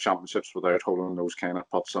win major championships without holding those kind of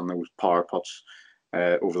putts and those power putts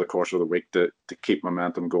over the course of the week to keep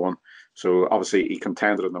momentum going. So obviously he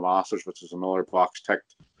contended in the Masters, which is another box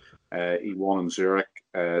ticked. He won in Zurich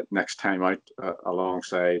next time out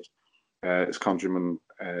alongside his countryman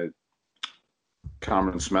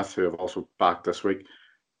Cameron Smith, who have also backed this week.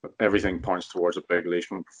 But everything points towards a big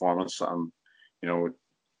Leishman performance, and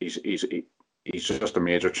he's just a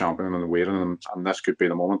major champion in the waiting, and this could be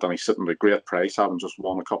the moment. And he's sitting at a great price, having just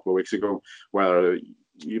won a couple of weeks ago. Whether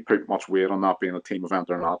you put much weight on that being a team event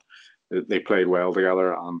or not, they played well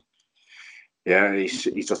together, and yeah, he's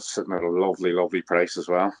just sitting at a lovely, lovely price as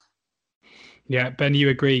well. Yeah, Ben, you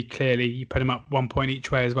agree clearly. You put him up 1 point each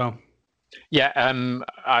way as well. Yeah,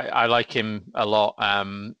 I like him a lot.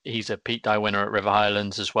 He's a Pete Dye winner at River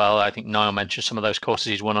Highlands as well. I think Niall mentioned some of those courses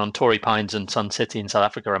he's won on. Torrey Pines and Sun City in South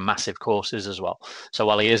Africa are massive courses as well. So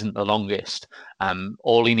while he isn't the longest,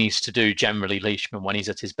 all he needs to do generally, Leishman, when he's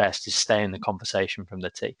at his best, is stay in the conversation from the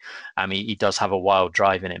tee. He does have a wild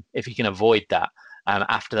drive in him. If he can avoid that,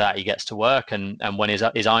 after that, he gets to work, and when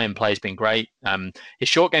his iron play has been great. His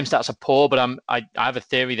short game stats are poor, but I have a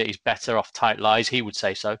theory that he's better off tight lies. He would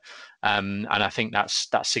say so, and I think that's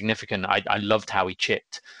significant. I loved how he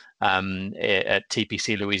chipped at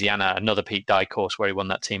TPC Louisiana, another Pete Dye course where he won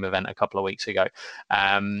that team event a couple of weeks ago.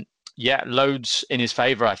 Loads in his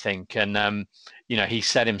favour, I think, and he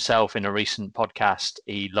said himself in a recent podcast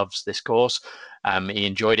he loves this course. He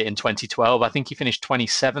enjoyed it in 2012. I think he finished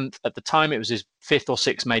 27th. At the time, it was his 5th or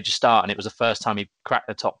 6th major start, and it was the first time he cracked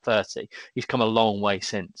the top 30. He's come a long way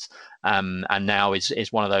since, and now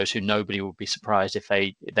is one of those who nobody would be surprised if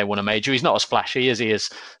they won a major. He's not as flashy as he is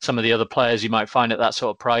some of the other players you might find at that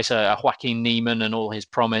sort of price. A Joaquin Niemann and all his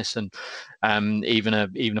promise, and even a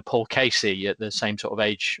Paul Casey at the same sort of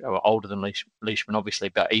age, or older than Leishman, obviously,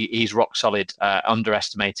 but he's rock solid,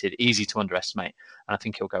 underestimated, easy to underestimate, and I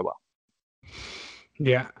think he'll go well.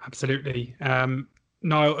 Yeah, absolutely.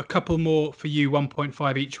 Niall, a couple more for you,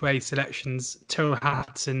 1.5 each way selections. Tyrrell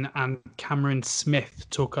Hatton and Cameron Smith.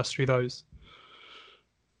 Talk us through those.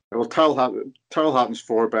 Well, Tyrrell Hatton's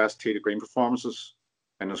 4 best tee to green performances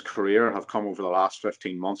in his career have come over the last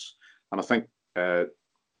 15 months. And I think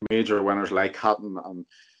major winners like Hatton and,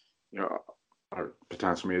 are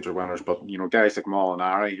potential major winners, but, guys like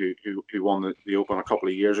Molinari, who won the Open a couple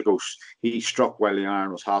of years ago, he struck while the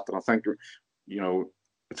iron was hot. And I think,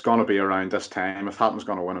 it's going to be around this time. If Hatton's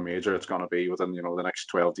going to win a major, it's going to be within, the next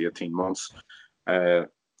 12 to 18 months. I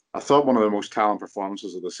thought one of the most talented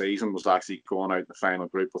performances of the season was actually going out in the final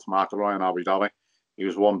group with McIlroy in Abu Dhabi. He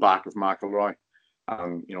was one back of McIlroy,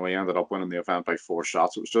 and, he ended up winning the event by 4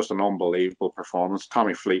 shots. It was just an unbelievable performance.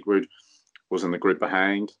 Tommy Fleetwood was in the group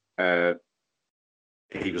behind.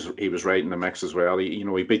 He was right in the mix as well.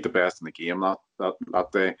 He beat the best in the game that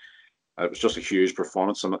day. It was just a huge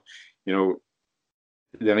performance, and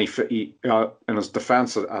then he in his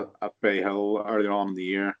defence at Bay Hill earlier on in the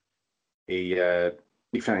year, I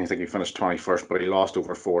think he finished 21st, but he lost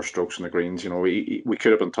over 4 strokes in the greens. We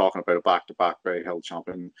could have been talking about a back-to-back Bay Hill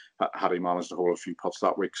champion had he managed to hold a few putts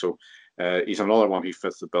that week. So He's another one who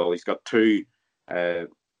fits the bill. He's got 2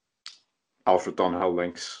 Alfred Dunhill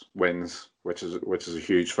Links wins, which is a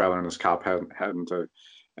huge feather in his cap heading to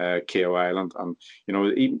KO Island. And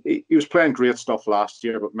he was playing great stuff last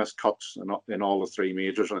year, but missed cuts in all the 3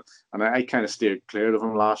 majors. And I kind of steered clear of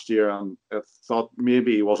him last year, and I thought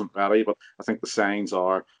maybe he wasn't ready. But I think the signs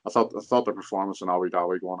are. I thought the performance in Abu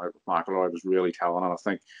Dhabi going out with McIlroy was really telling, and I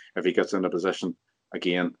think if he gets into position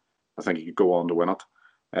again, I think he could go on to win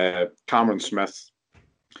it. Cameron Smith,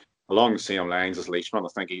 along the same lines as Leishman, I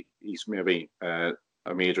think he's maybe a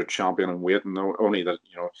major champion in waiting. Only that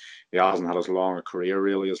he hasn't had as long a career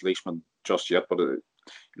really as Leishman just yet. But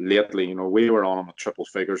lately, we were on him at triple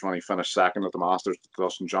figures when he finished second at the Masters to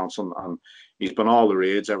Dustin Johnson, and he's been all the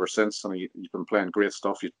rage ever since. And he's been playing great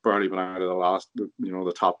stuff. He's barely been out of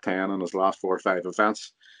the top 10 in his last 4 or 5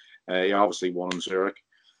 events. He obviously won in Zurich,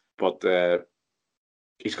 but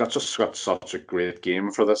he's got such a great game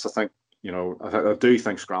for this. I think. I do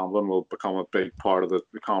think scrambling will become a big part of the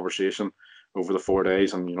conversation over the 4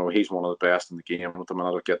 days, and he's one of the best in the game at the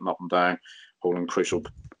minute at getting up and down, holding crucial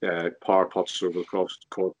power putts over the course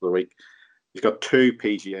of the week. He's got 2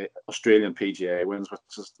 Australian PGA wins, which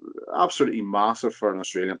is absolutely massive for an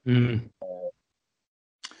Australian. And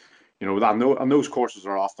those courses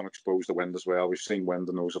are often exposed to wind as well. We've seen wind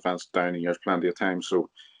in those events down the years plenty of times. So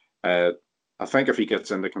I think if he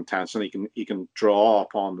gets into contention, he can draw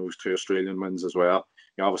upon those 2 Australian wins as well.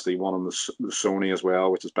 He obviously won on the Sony as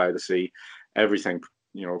well, which is by the sea. Everything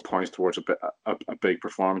points towards a big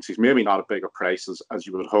performance. He's maybe not a bigger price as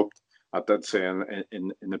you would have hoped. I did say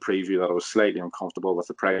in the preview that I was slightly uncomfortable with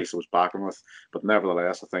the price I was backing with, but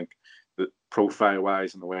nevertheless, I think that profile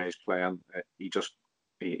wise and the way he's playing, he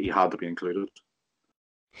had to be included.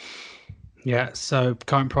 Yeah. So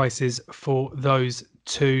current prices for those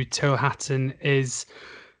 2. Tyrrell Hatton is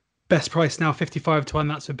best price now 55 to 1.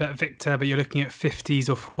 That's a Bet Victor, but you're looking at 50s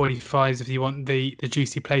or 45s if you want the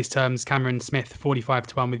juicy place terms. Cameron Smith 45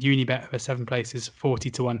 to 1 with Unibet, who are 7 places, 40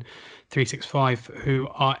 to 1. 365 who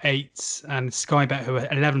are 8s, and Skybet who are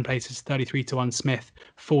 11 places, 33 to 1. Smith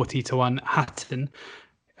 40 to 1. Hatton.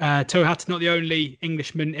 Tyrrell Hatton not the only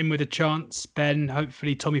Englishman in with a chance. Ben,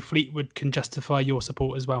 hopefully Tommy Fleetwood can justify your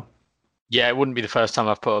support as well. Yeah, it wouldn't be the first time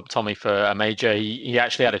I've put up Tommy for a major. He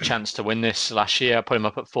actually had a chance to win this last year. I put him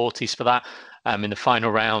up at 40s for that. In the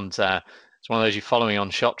final round, it's one of those you're following on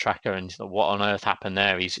Shot Tracker, and what on earth happened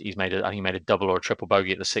there? He's made I think he made a double or a triple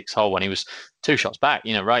bogey at the 6th hole when he was 2 shots back.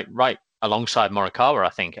 Right alongside Morikawa. I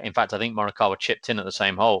think. In fact, I think Morikawa chipped in at the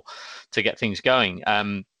same hole to get things going.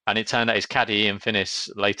 And it turned out his caddy Ian Finnis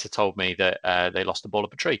later told me that they lost the ball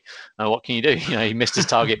up a tree. Now, what can you do? He missed his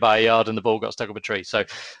target by a yard and the ball got stuck up a tree. So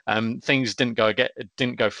things didn't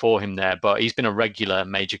go for him there. But he's been a regular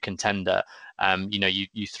major contender.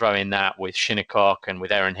 You throw in that with Shinnecock and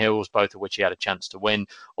with Erin Hills, both of which he had a chance to win.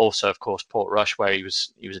 Also, of course, Portrush, where he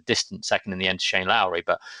was a distant second in the end to Shane Lowry,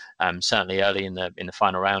 but certainly early in the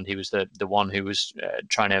final round, he was the one who was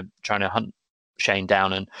trying to hunt Shane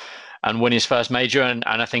down and win his first major. And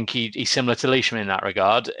I think he's similar to Leishman in that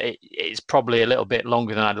regard. It's probably a little bit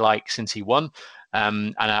longer than I'd like since he won.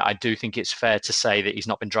 And I do think it's fair to say that he's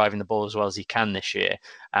not been driving the ball as well as he can this year.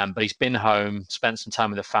 But he's been home, spent some time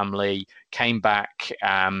with the family, came back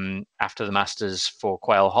after the Masters for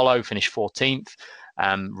Quail Hollow, finished 14th.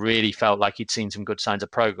 Really felt like he'd seen some good signs of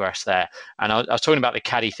progress there. And I was talking about the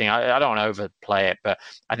caddy thing. I don't want to overplay it, but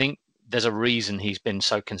I think there's a reason he's been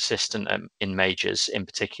so consistent in majors in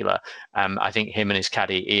particular. I think him and his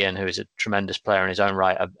caddy, Ian, who is a tremendous player in his own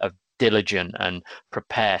right, are diligent and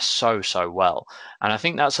prepare so well. And I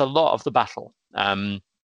think that's a lot of the battle. And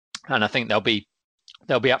I think they'll be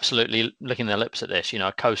absolutely licking their lips at this.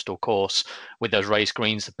 A coastal course with those race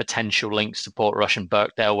greens, the potential links to Portrush and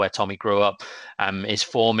Birkdale, where Tommy grew up, is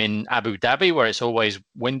forming Abu Dhabi, where it's always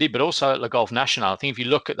windy, but also at Le Golf National. I think if you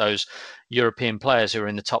look at those European players who are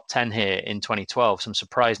in the top 10 here in 2012, some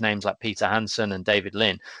surprise names like Peter Hansen and David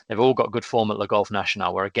Lynn, they've all got good form at Le Golf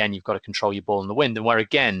National, where again, you've got to control your ball in the wind, and where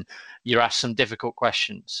again, you're asked some difficult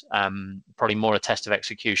questions, probably more a test of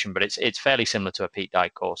execution, but it's fairly similar to a Pete Dye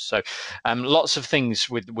course. So lots of things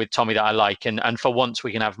with Tommy that I like, and for once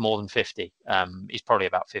we can have more than 50. He's probably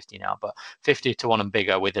about 50 now, but 50 to 1 and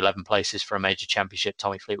bigger with 11 places for a major championship.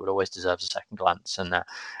 Tommy Fleetwood always deserves a second glance, and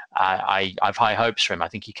I've high hopes for him. I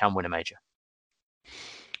think he can win a major.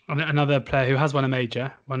 Another player who has won a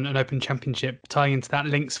major, won an Open Championship, tying into that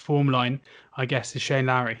links form line, I guess, is Shane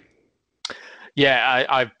Lowry. Yeah,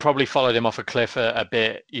 I probably followed him off a cliff a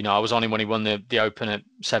bit. I was on him when he won the Open at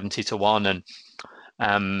 70 to 1,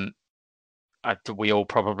 and we all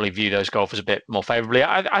probably view those golfers a bit more favourably.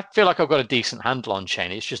 I feel like I've got a decent handle on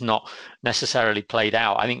Shane. It's just not necessarily played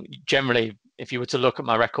out. I think generally, if you were to look at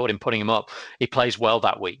my record in putting him up, he plays well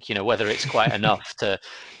that week. Whether it's quite enough to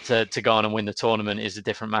go on and win the tournament is a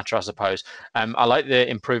different matter, I suppose. I like the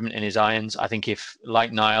improvement in his irons. I think if,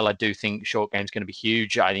 like Niall, I do think short game's going to be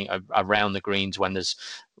huge. I think around the greens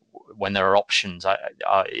when there are options,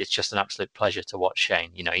 it's just an absolute pleasure to watch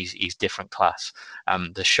Shane. He's different class.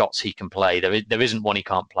 The shots he can play, there isn't one he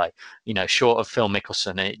can't play. Short of Phil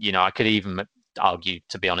Mickelson, I could even argue,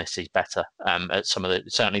 to be honest, he's better at some of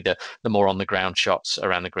certainly the more on the ground shots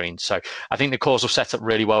around the green. So I think the course will set up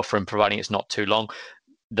really well for him, providing it's not too long.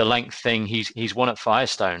 The length thing, he's won at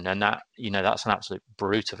Firestone, and that's an absolute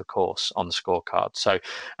brute of a course on the scorecard. So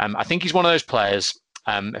I think he's one of those players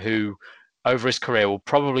who, over his career, will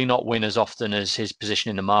probably not win as often as his position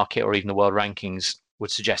in the market or even the world rankings would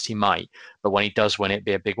suggest he might. But when he does win, it'd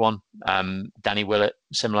be a big one. Danny Willett,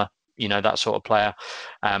 similar, that sort of player.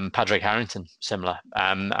 Padraig Harrington, similar.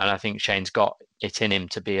 And I think Shane's got it in him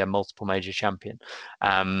to be a multiple major champion.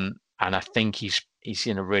 And I think he's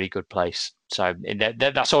in a really good place. So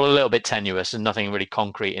that's all a little bit tenuous and nothing really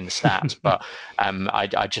concrete in the stats. But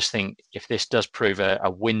I just think if this does prove a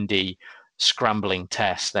windy, scrambling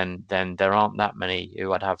test, then there aren't that many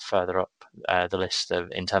who I'd have further up the list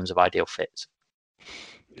in terms of ideal fits.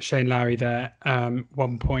 Shane Lowry there,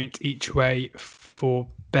 1 point each way for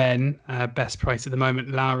Ben. Best price at the moment.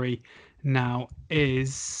 Lowry now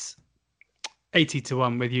is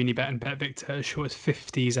 80-1 with Unibet and BetVictor, as short as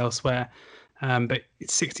 50s elsewhere. But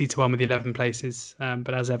it's 60-1 with the 11 places.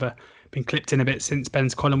 But as ever, been clipped in a bit since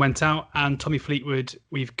Ben's column went out. And Tommy Fleetwood,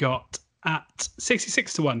 we've got at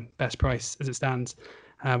 66-1 best price as it stands,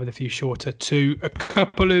 with a few shorter too. A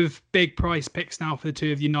couple of big price picks now for the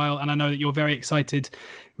two of you, Niall, and I know that you're very excited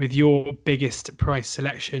with your biggest price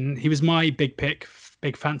selection. He was my big pick,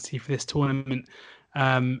 big fancy for this tournament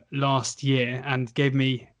last year, and gave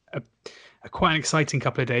me a quite an exciting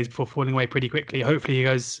couple of days before falling away pretty quickly. Hopefully he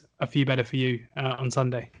goes a few better for you on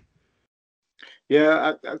Sunday.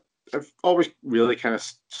 Yeah, I've always really kind of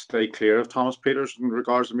stayed clear of Thomas Pieters in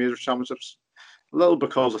regards to major championships, a little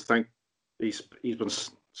because I think he's been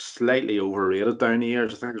slightly overrated down the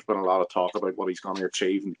years. I think there's been a lot of talk about what he's going to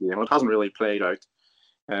achieve in the game. It hasn't really played out.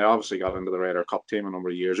 Obviously got into the Ryder Cup team a number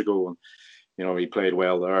of years ago, and he played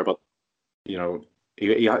well there. But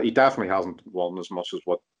he definitely hasn't won as much as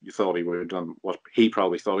what you thought he would, and what he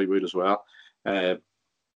probably thought he would as well.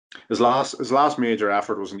 His last major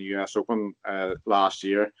effort was in the US Open last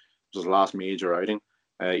year. It was his last major outing.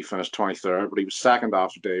 He finished 23rd, but he was second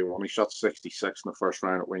after day one. He shot 66 in the first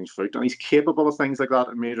round at Wings Foot, and he's capable of things like that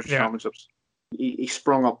in major championships. He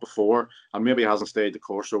sprung up before, and maybe hasn't stayed the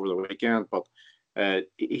course over the weekend, but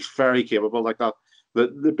he's very capable like that.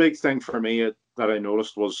 The big thing for me that I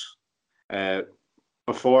noticed was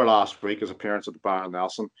before last week, his appearance at the Byron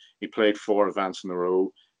Nelson, he played 4 events in a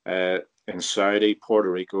row. In Saudi,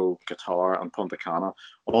 Puerto Rico, Qatar, and Punta Cana,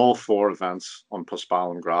 all 4 events on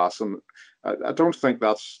Paspalum grass, and I don't think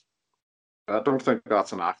that's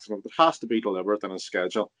an accident. It has to be deliberate in his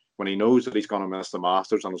schedule when he knows that he's going to miss the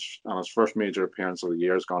Masters, and his first major appearance of the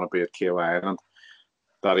year is going to be at Coley Island.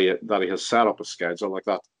 That he has set up a schedule like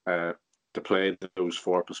that to play those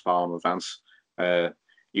 4 Paspalum events.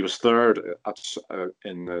 He was third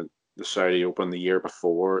in the Saudi Open the year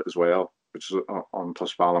before as well, which is on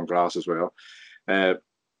Paspalum grass as well.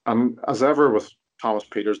 And as ever with Thomas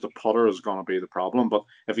Pieters, the putter is going to be the problem. But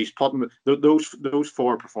if he's putting those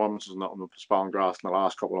 4 performances on the Paspalum grass in the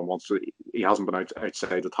last couple of months, he hasn't been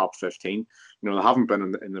outside the top 15. They haven't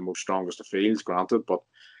been in the most strongest of fields, granted, but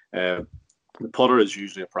the putter is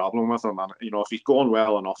usually a problem with him. And if he's going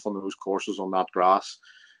well enough on those courses on that grass,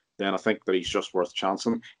 then I think that he's just worth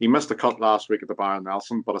chancing. He missed the cut last week at the Byron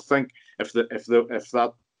Nelson, but I think if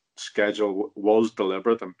that schedule was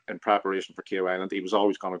deliberate in preparation for Coley Island, he was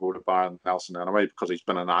always going to go to Byron Nelson anyway, because he's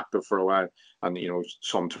been inactive for a while, and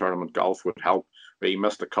some tournament golf would help. But he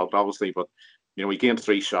missed the cut obviously, but he gained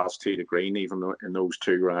 3 shots to the green even though in those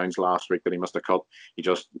 2 rounds last week that he missed the cut.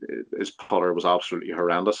 His putter was absolutely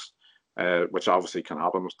horrendous, which obviously can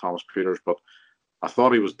happen with Thomas Pieters. But I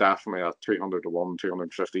thought he was definitely at 200-1,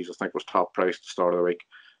 250s. I think was top price at the start of the week.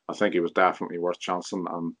 I think he was definitely worth chancing,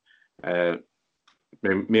 and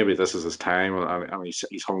maybe this is his time, and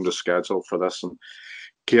he's honed his schedule for this. And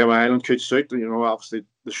Coley Island could suit. Obviously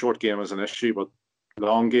the short game is an issue, but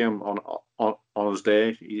long game on his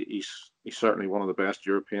day, he's certainly one of the best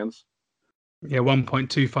Europeans. Yeah,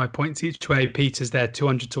 1.25 points each way. Pieters there,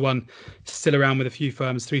 200-1, still around with a few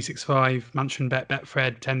firms: 365, MansionBet,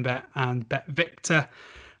 Betfred, 10Bet, and BetVictor.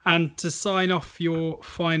 And to sign off your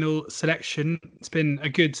final selection, it's been a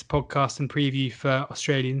good podcast and preview for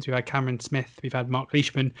Australians. We've had Cameron Smith, we've had Mark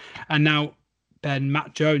Leishman, and now Ben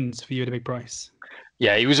Matt Jones for you at a big price.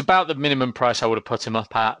 Yeah, he was about the minimum price I would have put him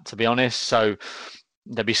up at, to be honest. So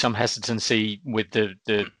there'd be some hesitancy with the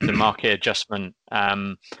market adjustment.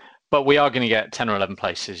 But we are going to get 10 or 11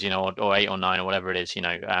 places, or 8 or 9 or whatever it is,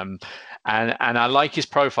 and I like his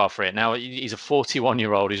profile for it. Now, he's a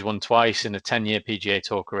 41-year-old. He's won twice in a 10-year PGA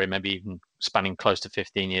Tour career, maybe even spanning close to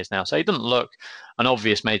 15 years now. So he doesn't look an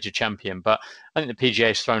obvious major champion, but I think the PGA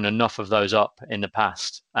has thrown enough of those up in the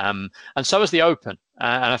past. And so has the Open.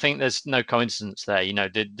 And I think there's no coincidence there.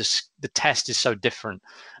 The test is so different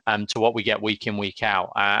to what we get week in, week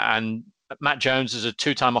out. And Matt Jones is a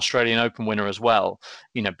two-time Australian Open winner as well,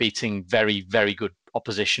 beating very, very good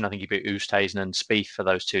opposition. I think he beat Oosthuizen and Spieth for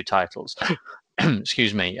those 2 titles.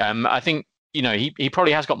 Excuse me. I think, he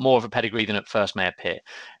probably has got more of a pedigree than at first may appear.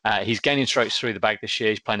 He's gaining strokes through the bag this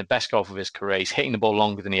year. He's playing the best golf of his career. He's hitting the ball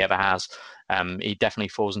longer than he ever has. He definitely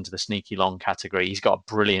falls into the sneaky long category. He's got a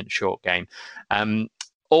brilliant short game.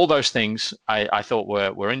 All those things I thought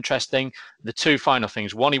were interesting. The 2 final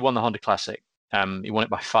things. One, he won the Honda Classic. He won it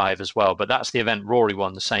by 5 as well, but that's the event Rory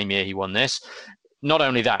won the same year he won this. Not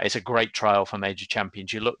only that, it's a great trial for major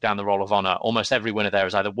champions. You look down the Roll of Honour, almost every winner there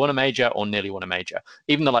has either won a major or nearly won a major.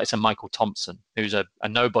 Even the likes of Michael Thompson, who's a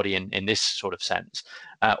nobody in this sort of sense,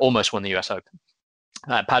 almost won the US Open.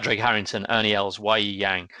 Padraig Harrington, Ernie Els, Y.E.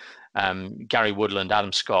 Yang, Gary Woodland,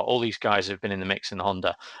 Adam Scott, all these guys who've been in the mix in the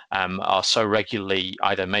Honda are so regularly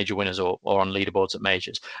either major winners or on leaderboards at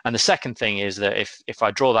majors. And the second thing is that if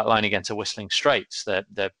I draw that line against Whistling Straits,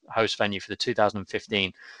 the host venue for the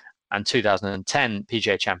 2015 and 2010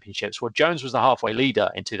 PGA Championships, well, Jones was the halfway leader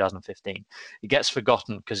in 2015. He gets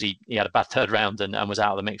forgotten because he had a bad third round and was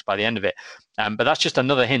out of the mix by the end of it. But that's just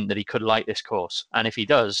another hint that he could like this course. And if he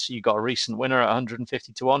does, you got a recent winner at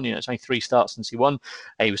 150 to 1. It's only 3 starts since he won.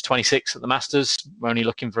 He was 26 at the Masters. We're only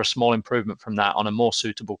looking for a small improvement from that on a more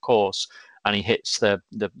suitable course. And he hits the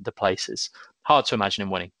places. Hard to imagine him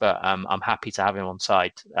winning, but I'm happy to have him on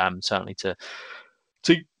side, certainly to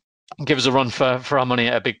give us a run for our money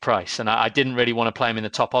at a big price. And I didn't really want to play him in the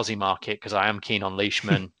top Aussie market because I am keen on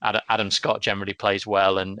Leishman. Adam Scott generally plays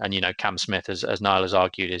well, and Cam Smith, as Niall has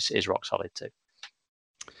argued, is rock solid too.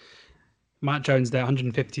 Matt Jones there,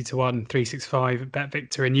 150 to 1, 365 Bet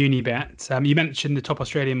Victor and Unibet. You mentioned the top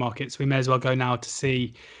Australian markets. We may as well go now to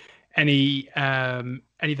see any of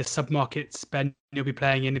the sub markets Ben you'll be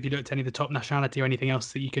playing in. Have you looked at any of the top nationality or anything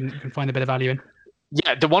else that you can find a bit of value in?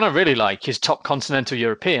 Yeah, the one I really like is top continental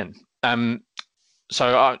European.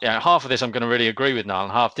 So half of this I'm going to really agree with Niall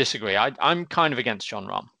and half disagree. I'm kind of against Jon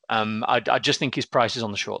Rahm. I just think his price is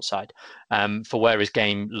on the short side for where his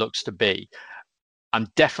game looks to be. I'm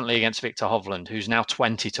definitely against Victor Hovland, who's now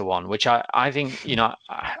 20 to 1, which I think,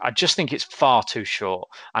 I just think it's far too short.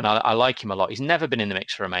 And I like him a lot. He's never been in the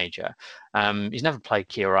mix for a major. He's never played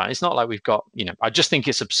Kira. It's not like we've got, I just think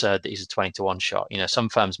it's absurd that he's a 20 to 1 shot. Some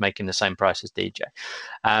firms make him the same price as DJ.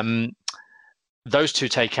 Those two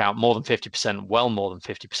take out more than 50%, well more than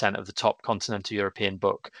 50% of the top continental European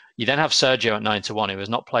book. You then have Sergio at 9 to 1, who has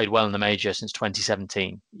not played well in the major since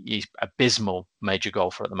 2017. He's abysmal major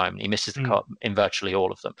golfer at the moment. He misses the cut in virtually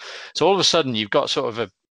all of them. So all of a sudden, you've got sort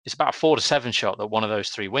of it's about a 4 to 7 shot that one of those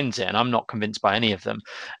 3 wins it, and I'm not convinced by any of them.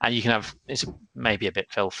 And you can have, it's maybe a bit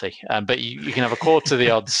filthy, but you can have a quarter to the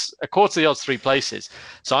odds, 3 places.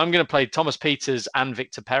 So I'm going to play Thomas Pieters and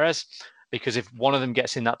Victor Perez, because if one of them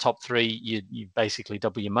gets in that top 3, you basically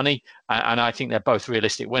double your money. And I think they're both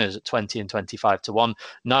realistic winners at 20 and 25 to 1.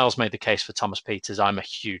 Niall's made the case for Thomas Pieters. I'm a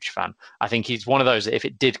huge fan. I think he's one of those that if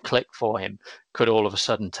it did click for him, could all of a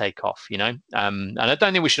sudden take off, And I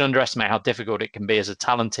don't think we should underestimate how difficult it can be as a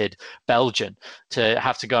talented Belgian to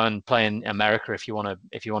have to go and play in America if you want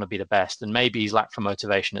to be the best. And maybe he's lacked for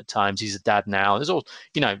motivation at times. He's a dad now. There's all,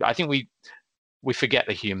 I think we forget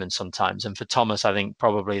the human sometimes. And for Thomas, I think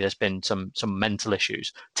probably there's been some mental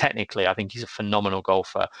issues. Technically, I think he's a phenomenal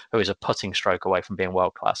golfer who is a putting stroke away from being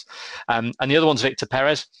world class. And the other one's Victor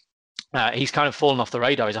Perez. He's kind of fallen off the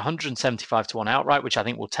radar. He's 175 to 1 outright, which I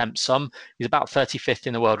think will tempt some. He's about 35th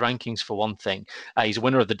in the world rankings for one thing. He's a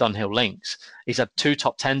winner of the Dunhill Links. He's had 2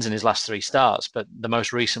 top 10s in his last 3 starts, but the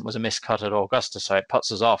most recent was a miscut at Augusta, so it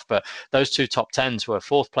puts us off. But those 2 top 10s were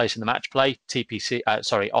 4th place in the match play,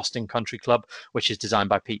 Austin Country Club, which is designed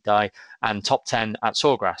by Pete Dye, and top 10 at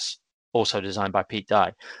Sawgrass, also designed by Pete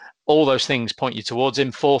Dye. all those things point you towards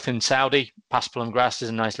him. Fourth in Saudi, Paspalum Grass is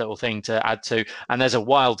a nice little thing to add to. And there's a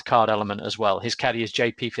wild card element as well. His caddy is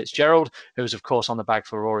JP Fitzgerald, who was, of course, on the bag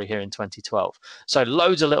for Rory here in 2012. So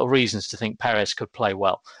loads of little reasons to think Perez could play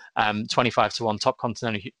well. 25 to 1 top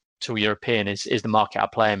continental European is the market I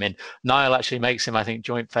play him in. Niall actually makes him, I think,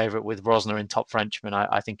 joint favourite with Rosner in Top Frenchman.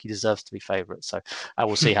 I think he deserves to be favourite. So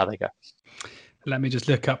we'll see how they go. Let me just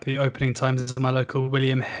look up the opening times of my local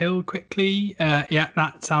William Hill quickly. Yeah,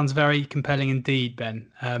 that sounds very compelling indeed, Ben.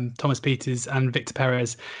 Thomas Peters and Victor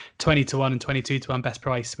Perez, 20 to 1 and 22 to 1 best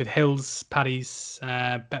price, with Hills, Paddy's,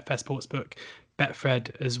 Betfair Sportsbook,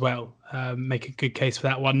 Betfred as well. Make a good case for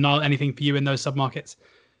that one. Niall, anything for you in those sub-markets?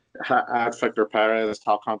 I had Victor Perez,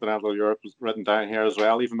 top continental Europe, was written down here as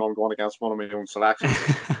well, even though I'm going against one of my own selections.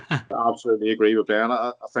 I absolutely agree with Ben.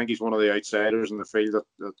 I think he's one of the outsiders in the field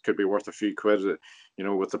that could be worth a few quid,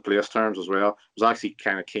 with the place terms as well. I was actually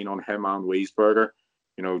kind of keen on him and Wiesberger,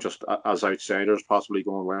 just as outsiders possibly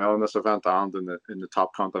going well in this event and in the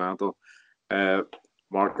top continental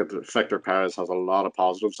market. Victor Perez has a lot of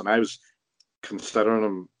positives, and I was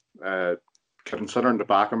considering to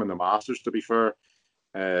back him in the Masters, to be fair,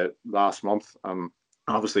 last month.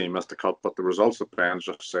 Obviously he missed the cut, but the results that Ben's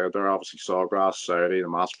just said there, obviously Sawgrass, Saudi, the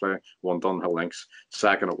match play, won Dunhill Links,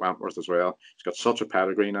 second at Wentworth as well. He's got such a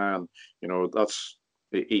pedigree now, and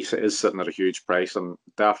he is sitting at a huge price, and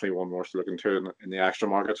definitely one worth looking to in the extra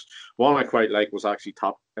markets. One I quite like was actually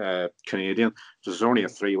top Canadian, which is only a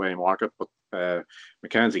three-way market, but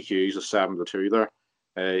Mackenzie Hughes is 7 to 2 there.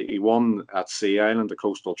 He won at Sea Island, the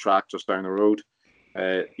coastal track just down the road.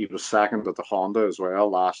 He was second at the Honda as well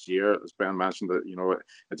last year. As Ben mentioned, that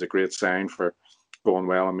it's a great sign for going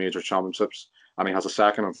well in major championships. And he has a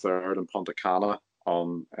second and third in Punta Cana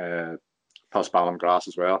on Paspalum Grass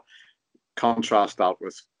as well. Contrast that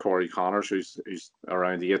with Corey Connors, who's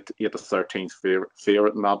around the 8 to 13th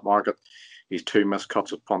favourite in that market. He's 2 missed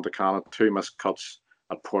cuts at Punta Cana, 2 missed cuts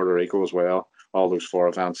at Puerto Rico as well. All those 4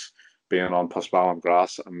 events being on Paspalum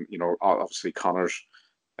Grass, and obviously Connors'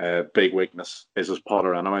 big weakness is his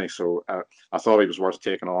putter anyway. So I thought he was worth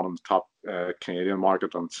taking on in the top Canadian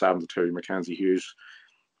market, on 7 to 2. Mackenzie Hughes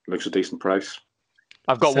looks a decent price.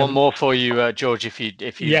 I've got one more for you, George, if you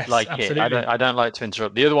yes, like absolutely. it. I don't like to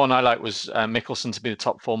interrupt. The other one I like was Mickelson to be the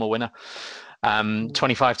top former winner.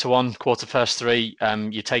 25 to 1, quarter first 3.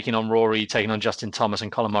 You're taking on Rory, you're taking on Justin Thomas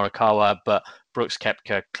and Colin Morikawa, but Brooks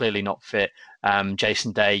Koepka clearly not fit.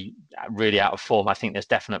 Jason Day really out of form. I think there's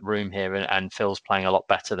definite room here, and Phil's playing a lot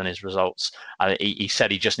better than his results. He said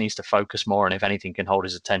he just needs to focus more, and if anything can hold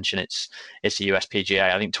his attention, it's the US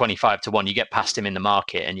PGA. I think 25 to 1, you get past him in the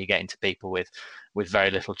market, and you get into people with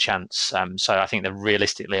very little chance. So I think there are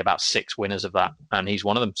realistically about 6 winners of that, and he's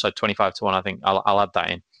one of them. So 25 to 1, I think I'll add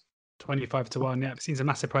that in. 25 to 1, yeah, it seems a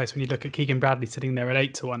massive price when you look at Keegan Bradley sitting there at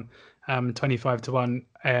 8 to 1. 25 to 1,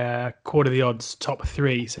 quarter of the odds, top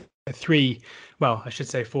 3. So 3, well, I should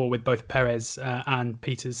say 4 with both Perez and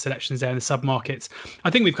Peters' selections there in the sub-markets. I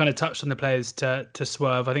think we've kind of touched on the players to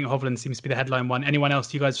swerve. I think Hovland seems to be the headline one. Anyone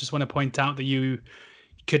else you guys just want to point out that you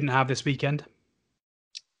couldn't have this weekend?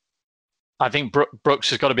 I think Brooks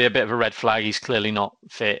has got to be a bit of a red flag. He's clearly not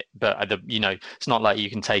fit, but it's not like you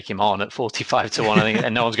can take him on at 45 to 1. I think,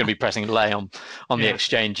 and no one's going to be pressing lay on the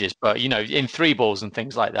exchanges. But in 3 balls and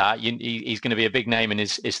things like that, he's going to be a big name in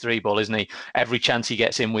his 3 ball, isn't he? Every chance he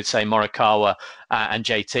gets in with, say, Morikawa and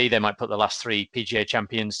JT, they might put the last 3 PGA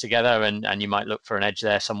champions together, and you might look for an edge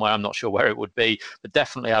there somewhere. I'm not sure where it would be, but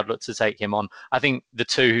definitely I'd look to take him on. I think the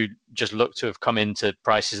 2 who just look to have come into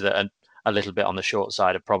prices that are a little bit on the short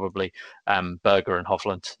side of probably Berger and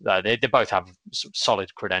Hovland. They both have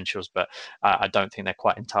solid credentials, but I don't think they're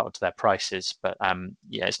quite entitled to their prices. But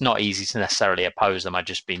it's not easy to necessarily oppose them. I'd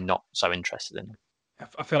just be not so interested in them.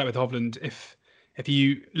 I feel like with Hovland, if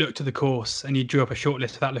you looked at the course and you drew up a short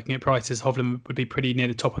list without looking at prices, Hovland would be pretty near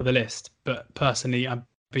the top of the list. But personally,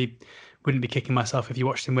 wouldn't be kicking myself if you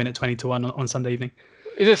watched him win at 20 to 1 on Sunday evening.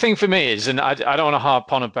 The thing for me is, and I don't want to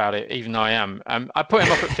harp on about it, even though I am. I put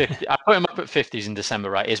him up at 50. I put him up at 50s in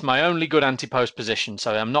December, right? It's my only good anti-post position,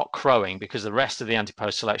 so I'm not crowing because the rest of the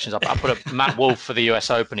anti-post selections, I put up Matt Wolff for the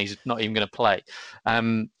US Open. He's not even going to play,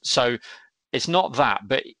 so it's not that.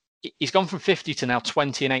 But he's gone from 50 to now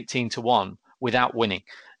 20 and 18 to 1 without winning.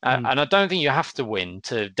 And I don't think you have to win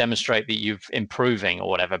to demonstrate that you're improving or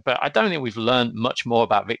whatever. But I don't think we've learned much more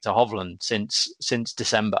about Victor Hovland since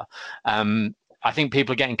December. I think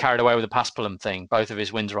people are getting carried away with the Paspalum thing. Both of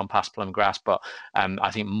his wins are on Paspalum grass, but I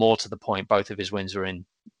think more to the point, both of his wins are in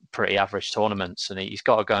pretty average tournaments, and he's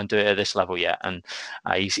got to go and do it at this level yet. And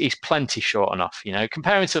he's plenty short enough.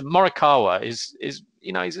 Comparing to Morikawa is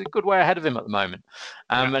he's a good way ahead of him at the moment,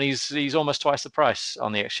 and he's almost twice the price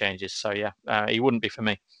on the exchanges. So he wouldn't be for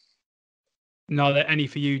me. Not any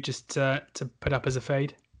for you just to put up as a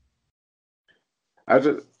fade?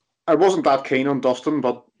 I wasn't that keen on Dustin,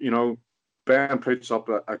 but Ben puts up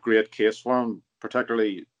a great case for him,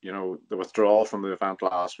 particularly the withdrawal from the event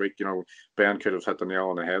last week. Ben could have hit the nail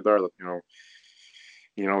on the head there. That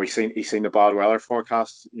he's seen the bad weather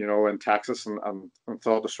forecast in Texas and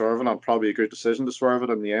thought to swerve it, and probably a good decision to swerve it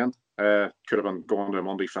in the end. Could have been going to a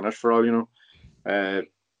Monday finish for all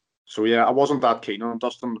So I wasn't that keen on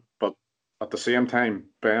Dustin, but at the same time,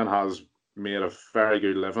 Ben has made a very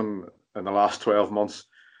good living in the last 12 months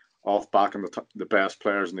off backing the best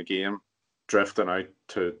players in the game, drifting out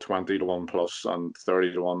to 20-1 plus and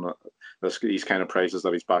 30-1. These kind of prices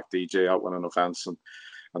that he's backed DJ out winning events and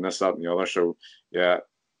this, that, and the other. So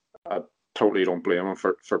I totally don't blame him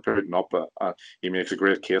for putting up. He makes a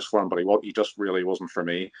great case for him, but he just really wasn't for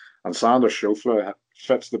me. And Sanders Schauffele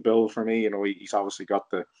fits the bill for me. He's obviously got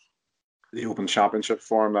the Open Championship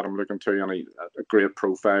form that I'm looking to, and a great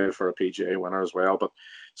profile for a PGA winner as well, but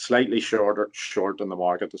slightly short in the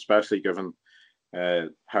market, especially given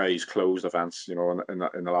how he's closed events, in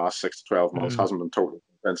the last 6 to 12 months. Hasn't been totally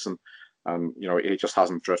convincing, and he just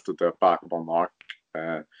hasn't drifted the backable mark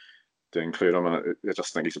to include him. And I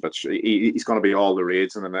just think he's going to be all the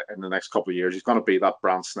rage in the next couple of years. He's going to be that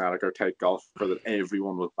Brandt Snedeker type golfer that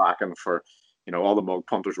everyone was backing for. All the mug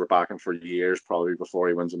punters were backing for years, probably before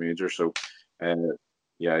he wins a major. So,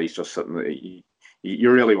 he's just sitting there. You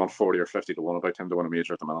really want 40 or 50-1 about him to win a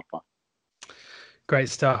major at the minute. Great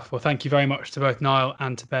stuff. Well, thank you very much to both Niall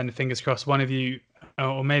and to Ben. Fingers crossed one of you,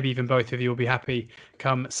 or maybe even both of you, will be happy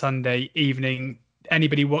come Sunday evening.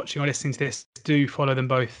 Anybody watching or listening to this, do follow them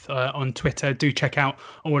both on Twitter. Do check out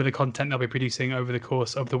all of the content they'll be producing over the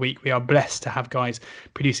course of the week. We are blessed to have guys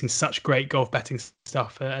producing such great golf betting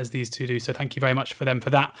stuff as these two do. So thank you very much for them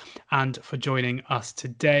for that and for joining us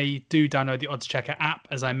today. Do download the Odds Checker app,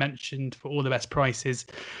 as I mentioned, for all the best prices,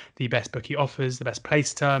 the best bookie offers, the best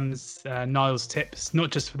place terms, Niall's tips,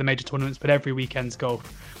 not just for the major tournaments, but every weekend's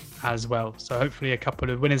golf as well. So hopefully a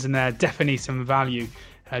couple of winners in there, definitely some value.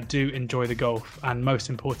 Do enjoy the golf, and most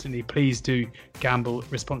importantly, please do gamble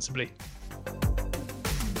responsibly.